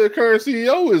look who their current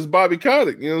CEO is, Bobby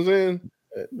Kotick. You know what I'm saying?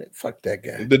 Man, fuck that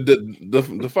guy.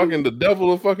 The fucking the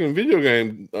devil of fucking video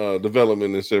game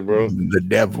development and shit, bro. The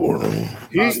devil.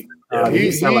 He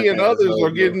and others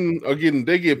are getting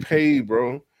they get paid,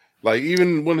 bro. Like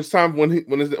even when it's time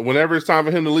whenever it's time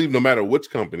for him to leave, no matter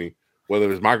which company,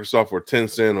 whether it's Microsoft or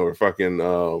Tencent or fucking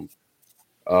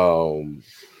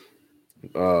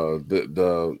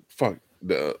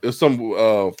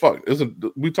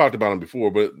we talked about him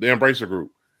before, but the Embracer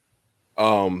Group.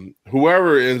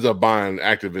 Whoever ends up buying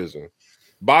Activision,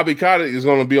 Bobby Kotick is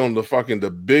going to be on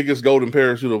the biggest golden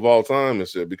parachute of all time and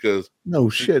shit because no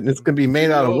shit, and it's going to be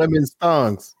made out of women's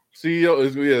thongs. CEO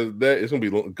is it's going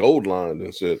to be gold lined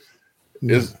and shit.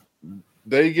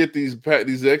 They get these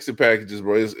exit packages,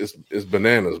 bro. It's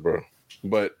bananas, bro.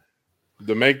 But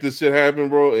to make this shit happen,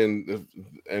 bro, and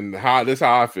how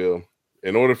I feel.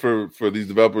 In order for these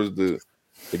developers to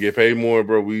get paid more,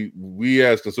 bro, we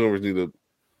as consumers need to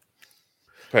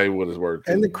pay what it's worth.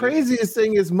 And the craziest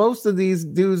thing is most of these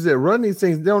dudes that run these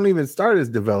things don't even start as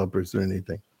developers or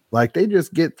anything. Like they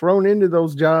just get thrown into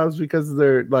those jobs because of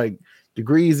their like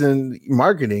degrees in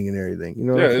marketing and everything. You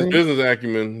know, it's business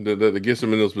acumen that gets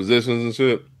them in those positions and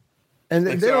shit. And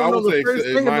they don't know the first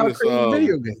thing about creating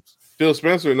video games. Phil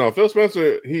Spencer,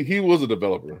 he was a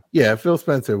developer. Yeah, Phil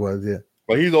Spencer was, yeah.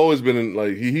 Like he's always been in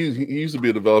like he used to be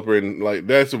a developer, and like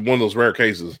that's one of those rare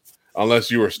cases, unless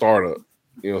you're a startup,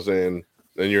 you know what I'm saying,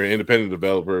 and you're an independent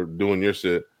developer doing your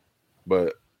shit.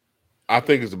 But I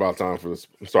think it's about time for this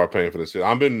start paying for this shit.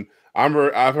 I've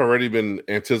already been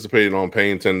anticipating on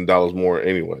paying $10 more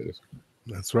anyways.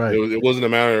 That's right. It wasn't a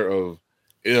matter of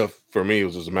if for me, it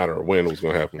was just a matter of when it was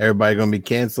gonna happen. Everybody gonna be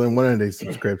canceling one of their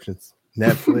subscriptions.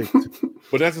 Netflix.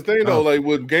 But that's the thing though, like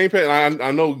with Game Pass,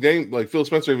 I know like Phil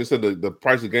Spencer even said the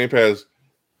price of Game Pass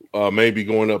may be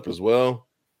going up as well.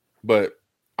 But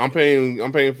I'm paying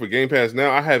for Game Pass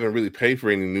now. I haven't really paid for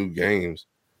any new games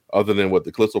other than what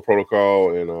the Callisto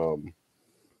Protocol and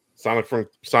Sonic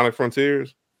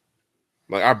Frontiers.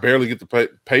 Like I barely get to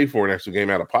pay for an extra game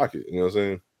out of pocket. You know what I'm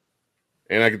saying?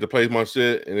 And I get to play my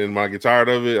shit, and then when I get tired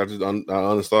of it, I just I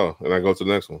uninstall and I go to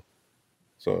the next one.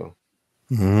 So.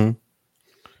 Mm-hmm.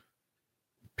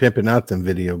 Pimping out them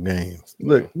video games.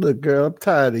 Look, girl, I'm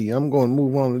tired of you. I'm going to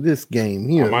move on to this game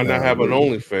here. I might not have an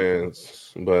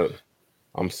OnlyFans, but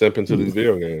I'm simping to these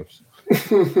video games.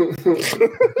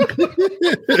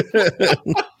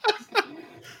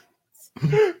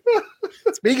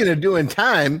 Speaking of doing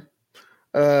time,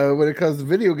 when it comes to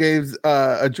video games,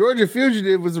 a Georgia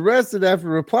fugitive was arrested after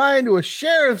replying to a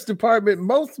sheriff's department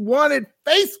most wanted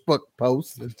Facebook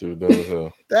post. This dude dumb as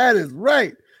hell. That is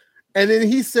right. And then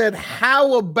he said,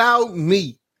 "How about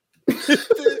me?" This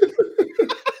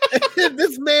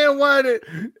man wanted,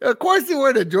 of course, he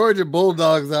wore the Georgia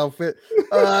Bulldogs outfit.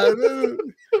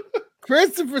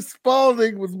 Christopher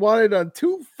Spalding was wanted on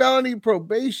 2 felony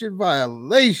probation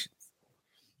violations.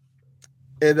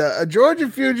 And a Georgia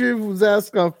fugitive was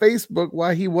asked on Facebook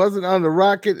why he wasn't on the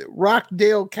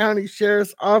Rockdale County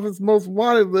Sheriff's Office most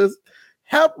wanted list,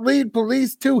 helped lead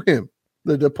police to him.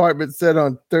 The department said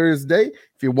on Thursday,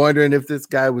 if you're wondering if this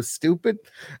guy was stupid,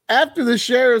 after the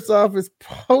sheriff's office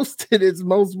posted its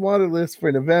most wanted list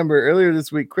for November earlier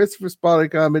this week, Christopher Spalding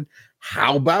commented,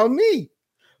 "How about me?"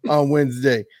 on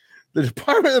Wednesday. The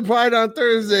department replied on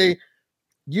Thursday,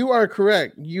 "You are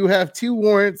correct. You have 2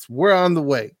 warrants. We're on the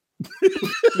way."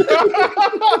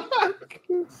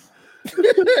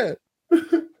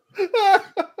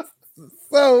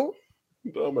 So,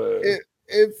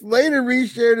 it's later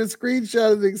reshared a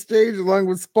screenshot of the exchange along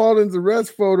with Spalding's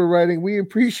arrest photo, writing, "We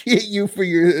appreciate you for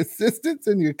your assistance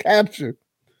and your capture."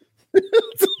 This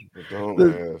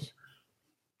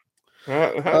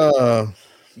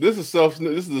is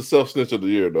the self snitch of the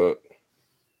year, dog.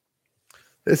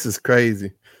 This is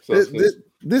crazy.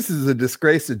 This is a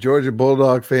disgrace to Georgia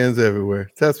Bulldog fans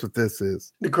everywhere. That's what this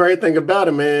is. The great thing about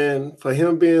it, man, for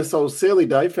him being so silly,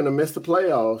 they finna miss the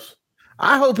playoffs.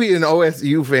 I hope he's an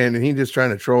OSU fan and he's just trying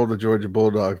to troll the Georgia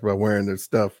Bulldogs by wearing their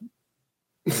stuff.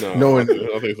 Knowing,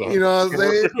 I think so. You know what I'm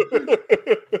saying?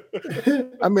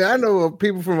 I mean, I know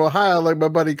people from Ohio, like my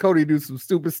buddy Cody, do some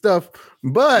stupid stuff,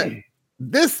 but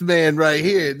this man right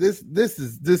here, this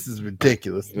is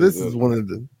ridiculous. This is one of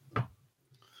the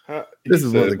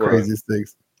craziest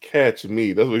things. Catch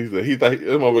me. That's what he said. He thought he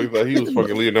was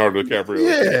fucking Leonardo DiCaprio.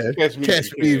 Yeah. Catch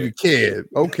me if you can.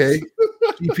 Okay.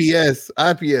 GPS,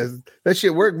 IPS. That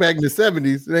shit worked back in the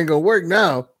 70s. It ain't gonna work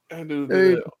now. I do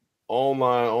that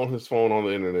online on his phone on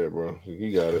the internet, bro.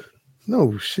 He got it.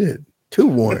 No shit. 2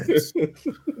 warrants. Hey,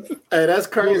 that's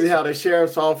crazy how the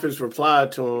sheriff's office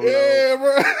replied to him. Yeah,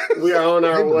 bro. We are on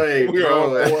our way. We are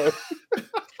on our way.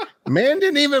 Man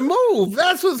didn't even move.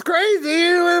 That's what's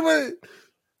crazy.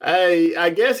 Hey,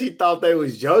 I guess he thought they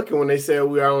was joking when they said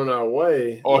we are on our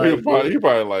way. Oh, like, he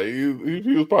probably like he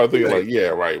was probably thinking like, yeah,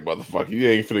 right, motherfucker, you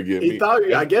ain't finna get me.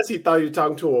 I guess he thought you were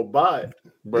talking to a bot.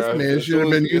 Bro, this man should have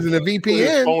been using a VPN.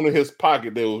 His phone in his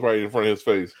pocket that was right in front of his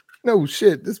face. No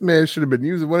shit, this man should have been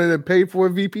using one of them paid for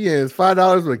VPNs.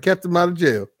 $5 would have kept him out of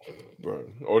jail. Bro,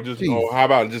 or how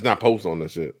about just not post on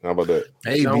that shit? How about that?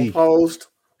 Hey, don't post,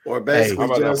 or basically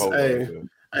just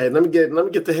hey, let me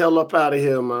get the hell up out of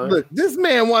here, man. Look, this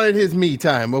man wanted his me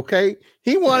time, okay?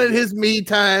 He wanted his me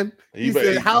time. He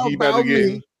said, how about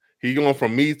me? He going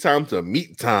from me time to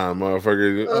meat time,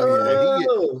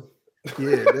 motherfucker.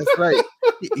 Yeah, that's right.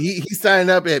 He signed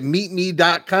up at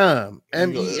meetme.com.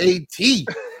 MEAT.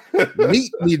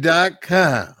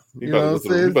 Meetme.com. You know what I'm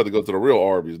saying? He about to go to the real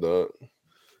Arby's, dog.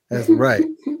 That's right.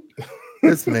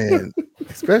 This man,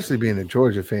 especially being a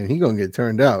Georgia fan, he gonna get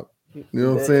turned out. You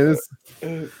know what I'm saying?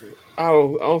 I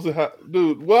don't see how,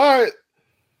 dude. Why?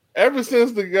 Ever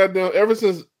since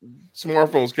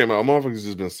smartphones came out, motherfuckers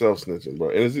just been self-snitching,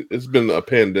 bro. And it's been a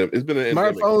pandemic. It's been an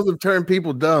smartphones have turned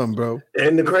people dumb, bro.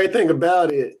 And the great thing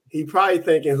about it, he probably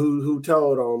thinking who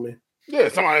told on me. Yeah,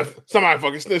 somebody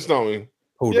fucking snitched on me.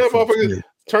 Motherfuckers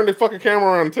turn their fucking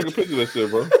camera around and take a picture of that shit,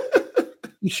 bro.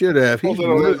 He should have.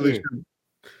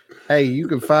 Hey, you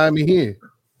can find me here.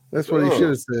 That's what he should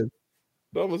have said.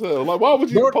 Dumb as hell. Like, why would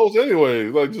you post anyway?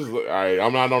 Like, just all right,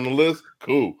 I'm not on the list.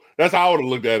 Cool. That's how I would have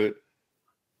looked at it.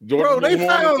 Bro, they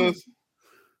found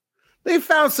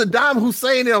Saddam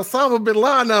Hussein and Osama bin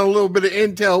Laden on a little bit of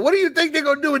intel. What do you think they're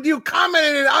gonna do with you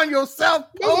commenting it on yourself?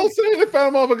 I'm saying they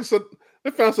found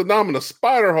Saddam in a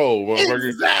spider hole, motherfucker.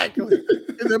 Exactly.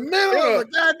 In the middle of the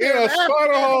goddamn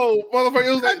spider hole, motherfucker.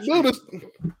 It was like, dude,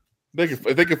 if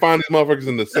they can find these motherfuckers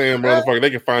in the sand, motherfucker,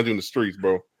 they can find you in the streets,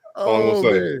 bro. All I'm gonna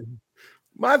say. Man.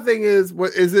 My thing is,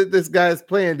 what is it? This guy's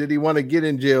plan? Did he want to get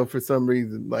in jail for some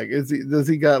reason? Like, does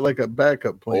he got like a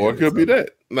backup plan? Or it could be that.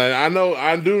 Like, I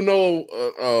do know.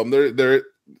 It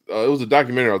was a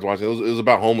documentary I was watching. It was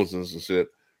about homelessness and shit.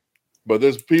 But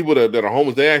there's people that are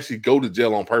homeless. They actually go to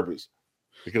jail on purpose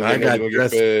because I got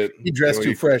dressed. He dressed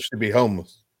too fresh to be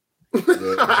homeless.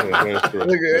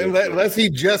 Unless he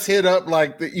just hit up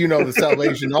like the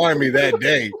Salvation Army that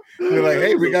day. They're like,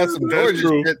 hey, we got some Georgia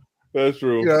shit. That's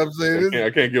true. You know what I'm saying? I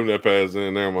can't give him that pass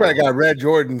in there. I got red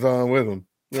Jordans on with him.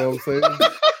 You know what I'm saying?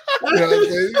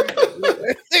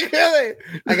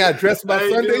 I got dressed by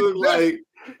Sunday.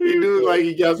 He looked like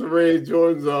he got some red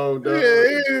Jordans on.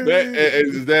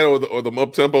 Is that or the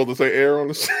up tempo to say air on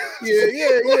the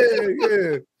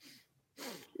Yeah.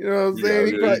 You know what I'm saying?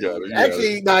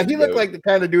 He looked like the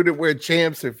kind of dude that wear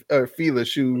Champs or Fila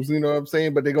shoes. You know what I'm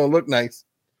saying? But they're gonna look nice.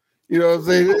 You know what I'm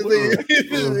saying? You're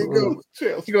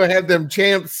going to have them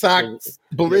Champ socks,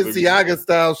 Balenciaga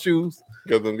style shoes.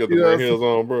 Get the red heels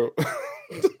on, bro.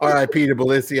 R.I.P. to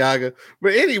Balenciaga.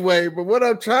 But anyway, what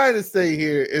I'm trying to say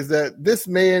here is that this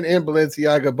man and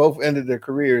Balenciaga both ended their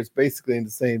careers basically in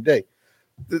the same day.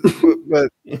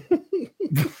 But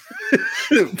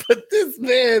this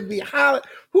man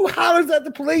who hollers at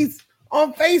the police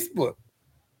on Facebook?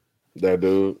 That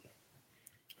dude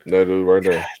right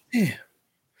there. Damn.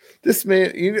 This man,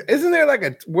 isn't there like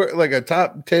a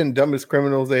top 10 dumbest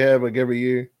criminals they have like every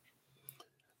year?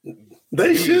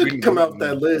 They should come out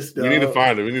that list. We need to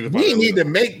find it. We need to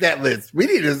make that list. We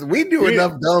do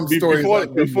enough dumb stories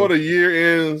before the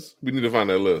year ends. We need to find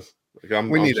that list.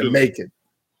 We need to make it.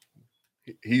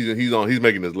 He's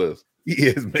making this list. He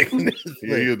is making this list.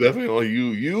 He is definitely on you.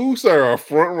 You, sir, are a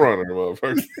front runner,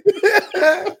 motherfucker.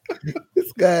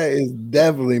 This guy is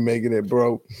definitely making it,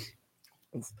 bro.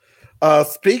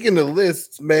 Speaking of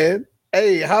lists, man.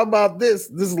 Hey, how about this?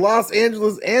 This Los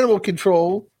Angeles Animal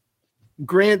Control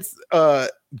grants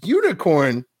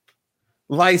unicorn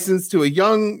license to a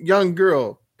young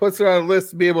girl. Puts her on a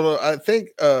list to be able to, I think,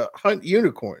 hunt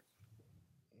unicorn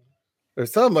or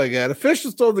something like that.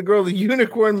 Officials told the girl the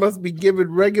unicorn must be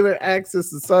given regular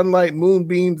access to sunlight,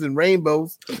 moonbeams, and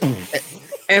rainbows,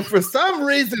 and for some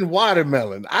reason,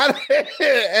 watermelon.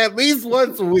 At least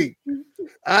once a week.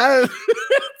 I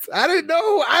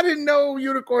didn't know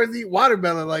unicorns eat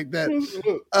watermelon like that.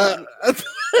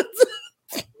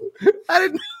 I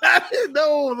didn't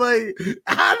know, like,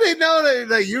 how did they know that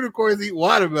like unicorns eat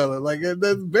watermelon? Like,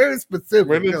 that's very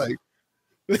specific. Like,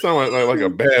 this sounds like a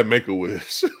bad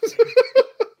Make-A-Wish.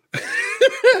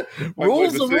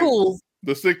 Rules are rules.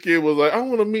 the sick kid was like, I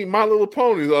want to meet My Little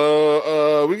Ponies.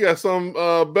 We got some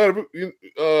better.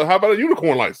 How about a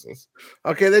unicorn license?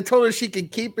 Okay, they told her she can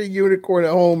keep a unicorn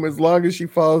at home as long as she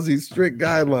follows these strict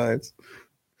guidelines.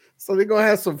 So they're gonna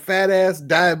have some fat ass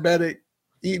diabetic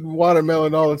eating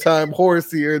watermelon all the time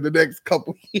horse here in the next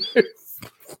couple years.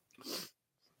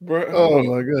 Bro, oh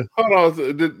my god! Hold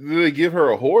on, did they give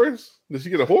her a horse? Did she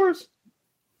get a horse?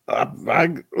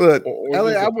 Basically,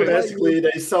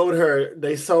 they sold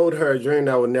her a dream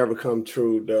that would never come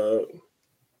true, dog.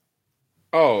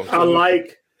 Oh, I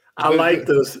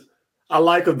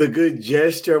like the good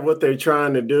gesture of what they're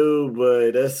trying to do,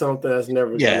 but that's something that's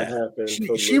never gonna happen.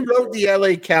 She wrote the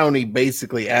LA County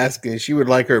basically asking she would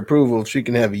like her approval if she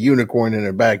can have a unicorn in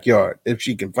her backyard if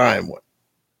she can find one.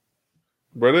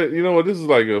 But you know what? This is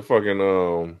like a fucking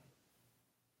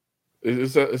It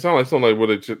sounds like something like what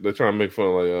they're trying to make fun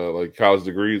of, like college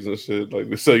degrees and shit. Like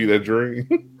they sell you that dream.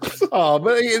 Oh,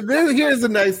 but here's a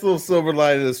nice little silver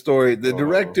lining of the story. The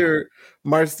director,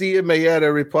 Marcia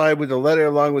Mayetta, replied with a letter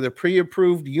along with a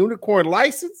pre-approved unicorn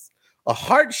license, a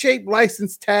heart-shaped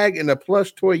license tag, and a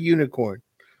plush toy unicorn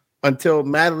until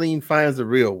Madeline finds a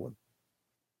real one.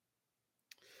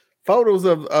 Photos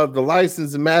of the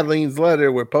license and Madeline's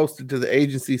letter were posted to the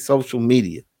agency's social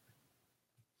media.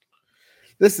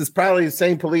 This is probably the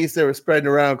same police that were spreading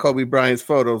around Kobe Bryant's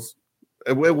photos,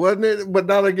 wasn't it? But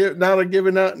now they're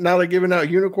giving out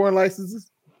unicorn licenses.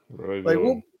 Like,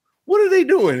 what are they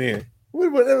doing here?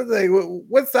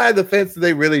 What side of the fence are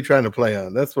they really trying to play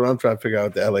on? That's what I'm trying to figure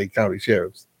out with the LA County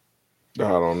sheriffs. I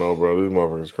don't know, bro. These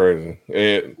motherfuckers crazy.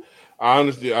 And I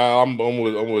honestly, I'm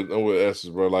with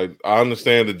Estes, bro. Like, I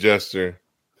understand the gesture,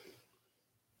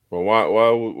 but why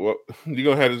you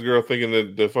gonna have this girl thinking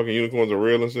that the fucking unicorns are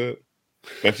real and shit?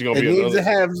 And she gonna it needs to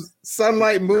have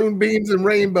sunlight, moonbeams, and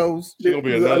rainbows.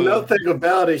 Another thing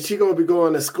about it, she gonna be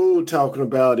going to school talking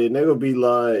about it, and they're gonna be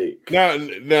like,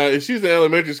 now if she's in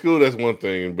elementary school, that's one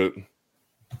thing, but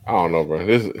I don't know, bro.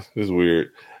 This is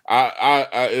weird. I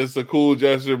it's a cool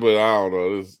gesture, but I don't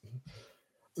know.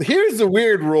 Here's the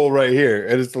weird rule right here,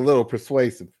 and it's a little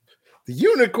persuasive. The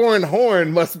unicorn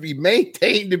horn must be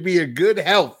maintained to be in good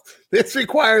health. This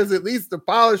requires at least the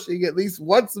polishing at least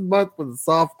once a month with a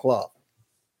soft cloth.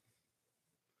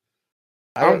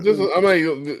 You need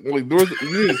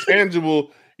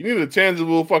a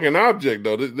tangible fucking object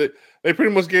though. They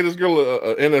pretty much gave this girl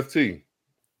a NFT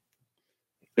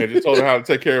and just told her how to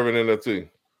take care of an NFT.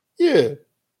 Yeah,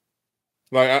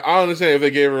 like I understand if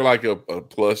they gave her like a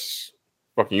plush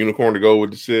fucking unicorn to go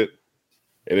with the shit,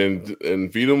 and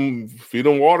feed them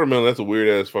watermelon. That's a weird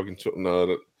ass fucking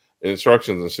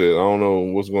instructions and shit. I don't know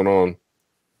what's going on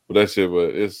with that shit,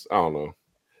 but I don't know.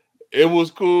 It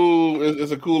was cool.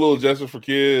 It's a cool little gesture for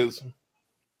kids.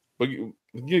 But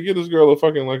get this girl a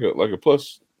fucking like a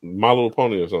plush My Little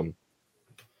Pony or something.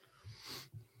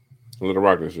 Let her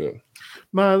rock this shit.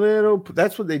 My Little.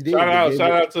 That's what they did. Shout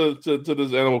out to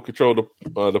this animal control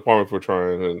department for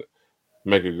trying to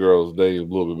make a girl's day a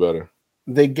little bit better.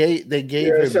 They gave.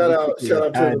 Yeah, shout out to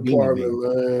the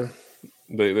department,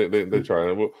 man. They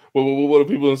trying. What do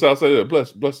people in the South say?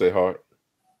 Bless their heart.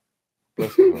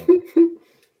 Bless their heart.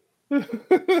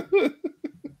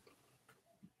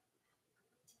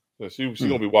 She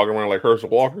gonna be walking around like Herschel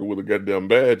Walker with a goddamn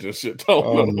badge and shit.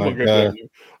 I'm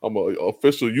an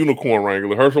official unicorn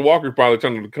wrangler. Herschel Walker probably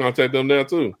trying to contact them now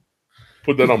too.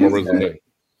 Put that on my resume.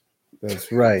 That's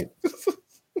right.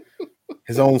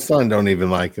 His own son don't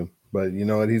even like him, but you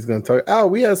know what? He's gonna talk. Oh,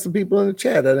 we have some people in the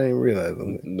chat. I didn't realize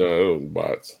them. No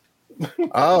bots.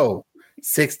 Oh.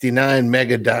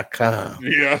 69mega.com.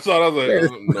 Yeah, I saw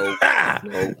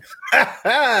that.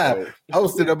 No.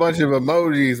 Posted a bunch of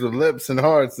emojis with lips and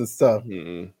hearts and stuff.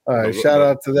 Mm-mm. All right, shout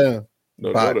out to them.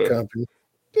 Bot company.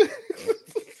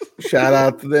 Shout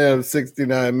out to them,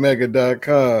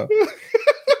 69mega.com.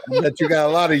 I bet you got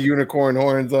a lot of unicorn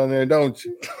horns on there, don't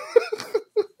you?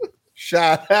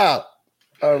 Shout out.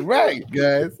 All right,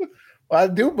 guys. Well, I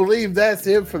do believe that's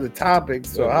it for the topic.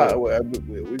 So we're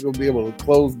going to be able to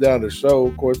close down the show.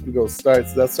 Of course, we're going to start.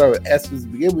 So let's start with Esther's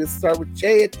begin. We'll start with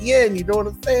Jay at the end. You know what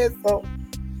I'm saying? So,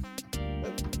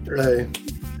 hey,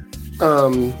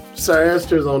 Sir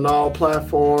Esther's on all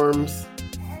platforms.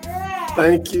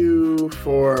 Thank you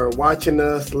for watching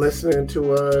us, listening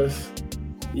to us.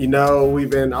 You know, we've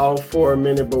been off for a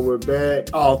minute, but we're back.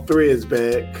 All three is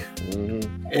back.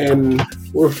 Mm-hmm. And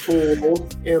we're full,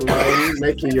 enlightened,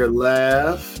 making you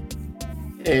laugh.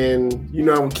 And you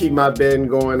know I'm going to keep my betting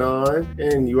going on.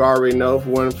 And you already know if it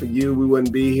wasn't for you, we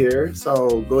wouldn't be here.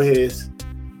 So go ahead,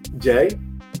 Jay.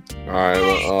 All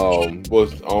right.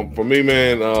 For me,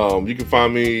 man, you can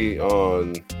find me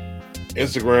on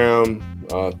Instagram,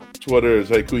 Twitter is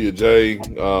Hey Kuya J,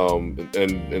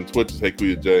 and Twitch is Hey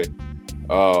Kuya J.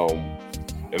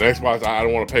 And Xbox, I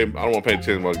don't want to pay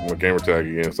attention to my gamer tag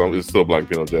again, so it's still Black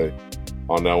Pino J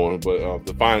on that one. But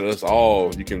to find us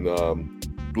all, you can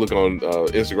look on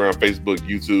Instagram, Facebook,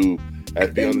 YouTube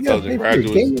at The Unintelligent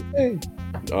Graduates.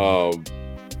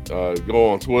 Go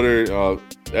on Twitter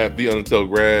at The Unintel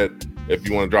Grad if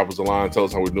you want to drop us a line, tell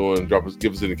us how we're doing,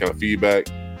 give us any kind of feedback.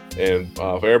 And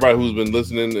for everybody who's been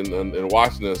listening and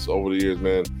watching us over the years,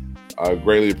 man, I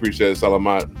greatly appreciate it,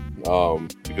 Salamat.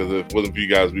 Because if it wasn't for you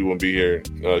guys, we wouldn't be here.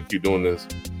 Keep doing this,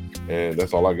 and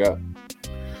that's all I got.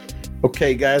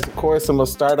 Okay, guys. Of course, I'm gonna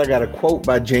start. I got a quote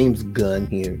by James Gunn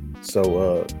here,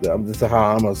 so this is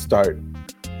how I'm gonna start.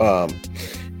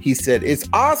 He said, "It's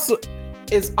also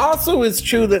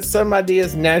true that some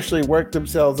ideas naturally work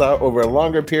themselves out over a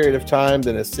longer period of time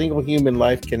than a single human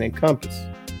life can encompass.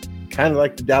 Kind of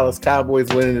like the Dallas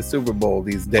Cowboys winning the Super Bowl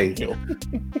these days,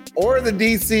 or the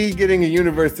DC getting a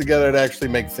universe together that actually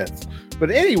makes sense. But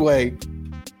anyway,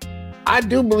 I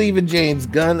do believe in James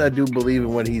Gunn. I do believe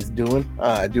in what he's doing.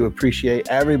 I do appreciate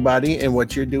everybody and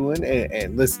what you're doing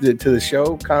and listening to the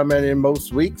show, commenting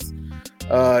most weeks,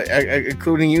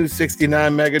 including you,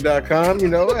 69mega.com. You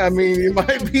know, I mean, it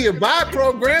might be a bot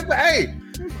program, but hey,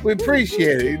 we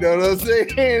appreciate it. You know what I'm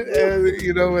saying?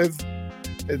 You know, it's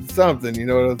something, you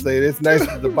know what I'm saying? It's nice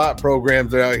that the bot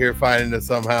programs are out here finding us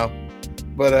somehow,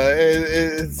 but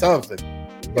it's something.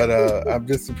 But I'm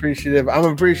just appreciative. I'm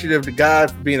appreciative to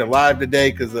God for being alive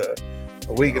today, because a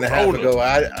week and a half ago,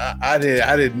 I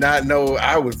did not know.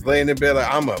 I was laying in bed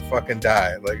like, I'm gonna fucking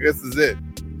die. Like, this is it.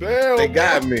 Damn, they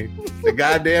got me. The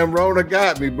goddamn Rona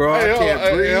got me, bro. I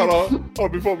can't breathe. Hold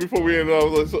on. Before we end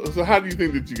up, so how do you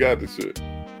think that you got this shit?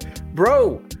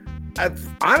 Bro,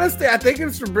 honestly, I think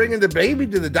it's for bringing the baby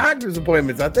to the doctor's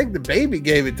appointments. I think the baby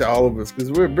gave it to all of us, because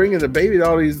we're bringing the baby to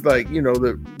all these, like, you know,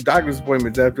 the doctor's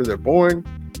appointments after they're born,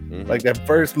 like that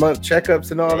first month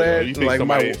checkups and all that. You think like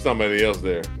somebody else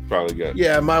there probably got it.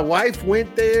 Yeah, my wife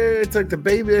went there, took the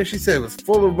baby there. She said it was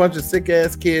full of a bunch of sick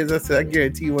ass kids. I said, I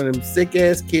guarantee you, one of them sick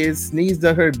ass kids sneezed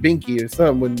on her binky or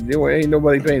something when there ain't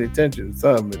nobody paying attention to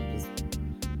something.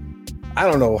 I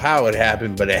don't know how it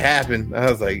happened, but it happened. I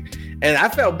was like, and I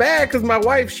felt bad because my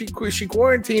wife, she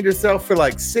quarantined herself for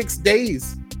like 6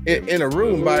 days in a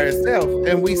room by herself,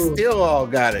 and we still all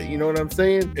got it. You know what I'm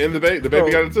saying? And the baby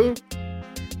got it too?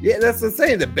 Yeah, that's what I'm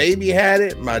saying. The baby had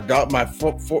it. My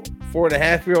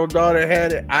 4.5-year-old daughter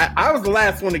had it. I was the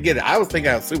last one to get it. I was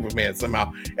thinking I was Superman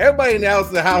somehow. Everybody else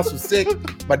in the house was sick.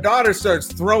 My daughter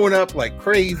starts throwing up like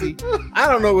crazy. I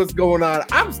don't know what's going on.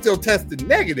 I'm still tested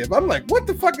negative. I'm like, what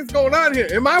the fuck is going on here?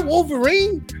 Am I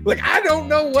Wolverine? Like, I don't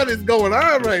know what is going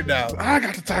on right now. I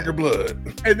got the tiger blood.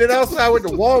 And then also I went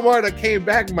to Walmart. I came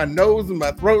back, my nose and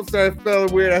my throat started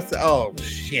feeling weird. I said, oh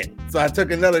shit. So I took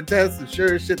another test, and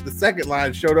sure as shit, the second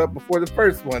line showed up before the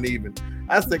first one even.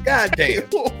 I said, God damn.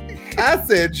 I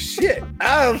said, shit.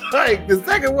 I was like, the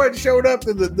second one showed up,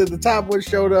 and the top one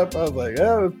showed up. I was like,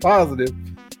 oh, it's positive.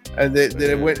 And then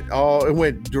it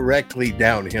went directly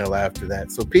downhill after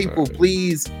that. So people,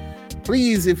 please,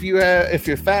 if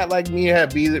you're fat like me, have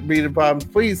breathing problems,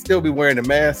 please still be wearing a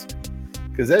mask,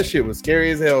 because that shit was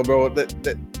scary as hell, bro.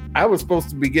 That I was supposed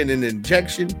to be getting an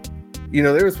injection. You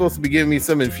know, they were supposed to be giving me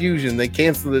some infusion. They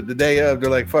canceled it the day of. They're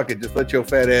like, fuck it, just let your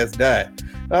fat ass die.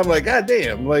 I'm like, God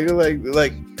damn. Like,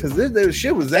 because the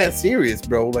shit was that serious,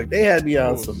 bro. Like, they had me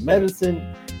on some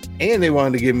medicine, and they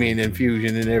wanted to give me an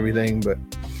infusion and everything. But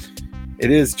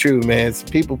it is true, man. So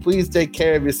people, please take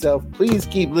care of yourself. Please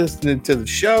keep listening to the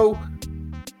show.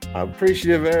 I'm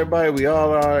appreciative of everybody. We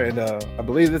all are. And I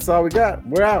believe that's all we got.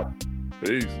 We're out.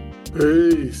 Peace.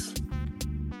 Peace.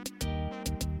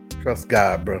 Trust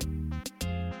God, bro.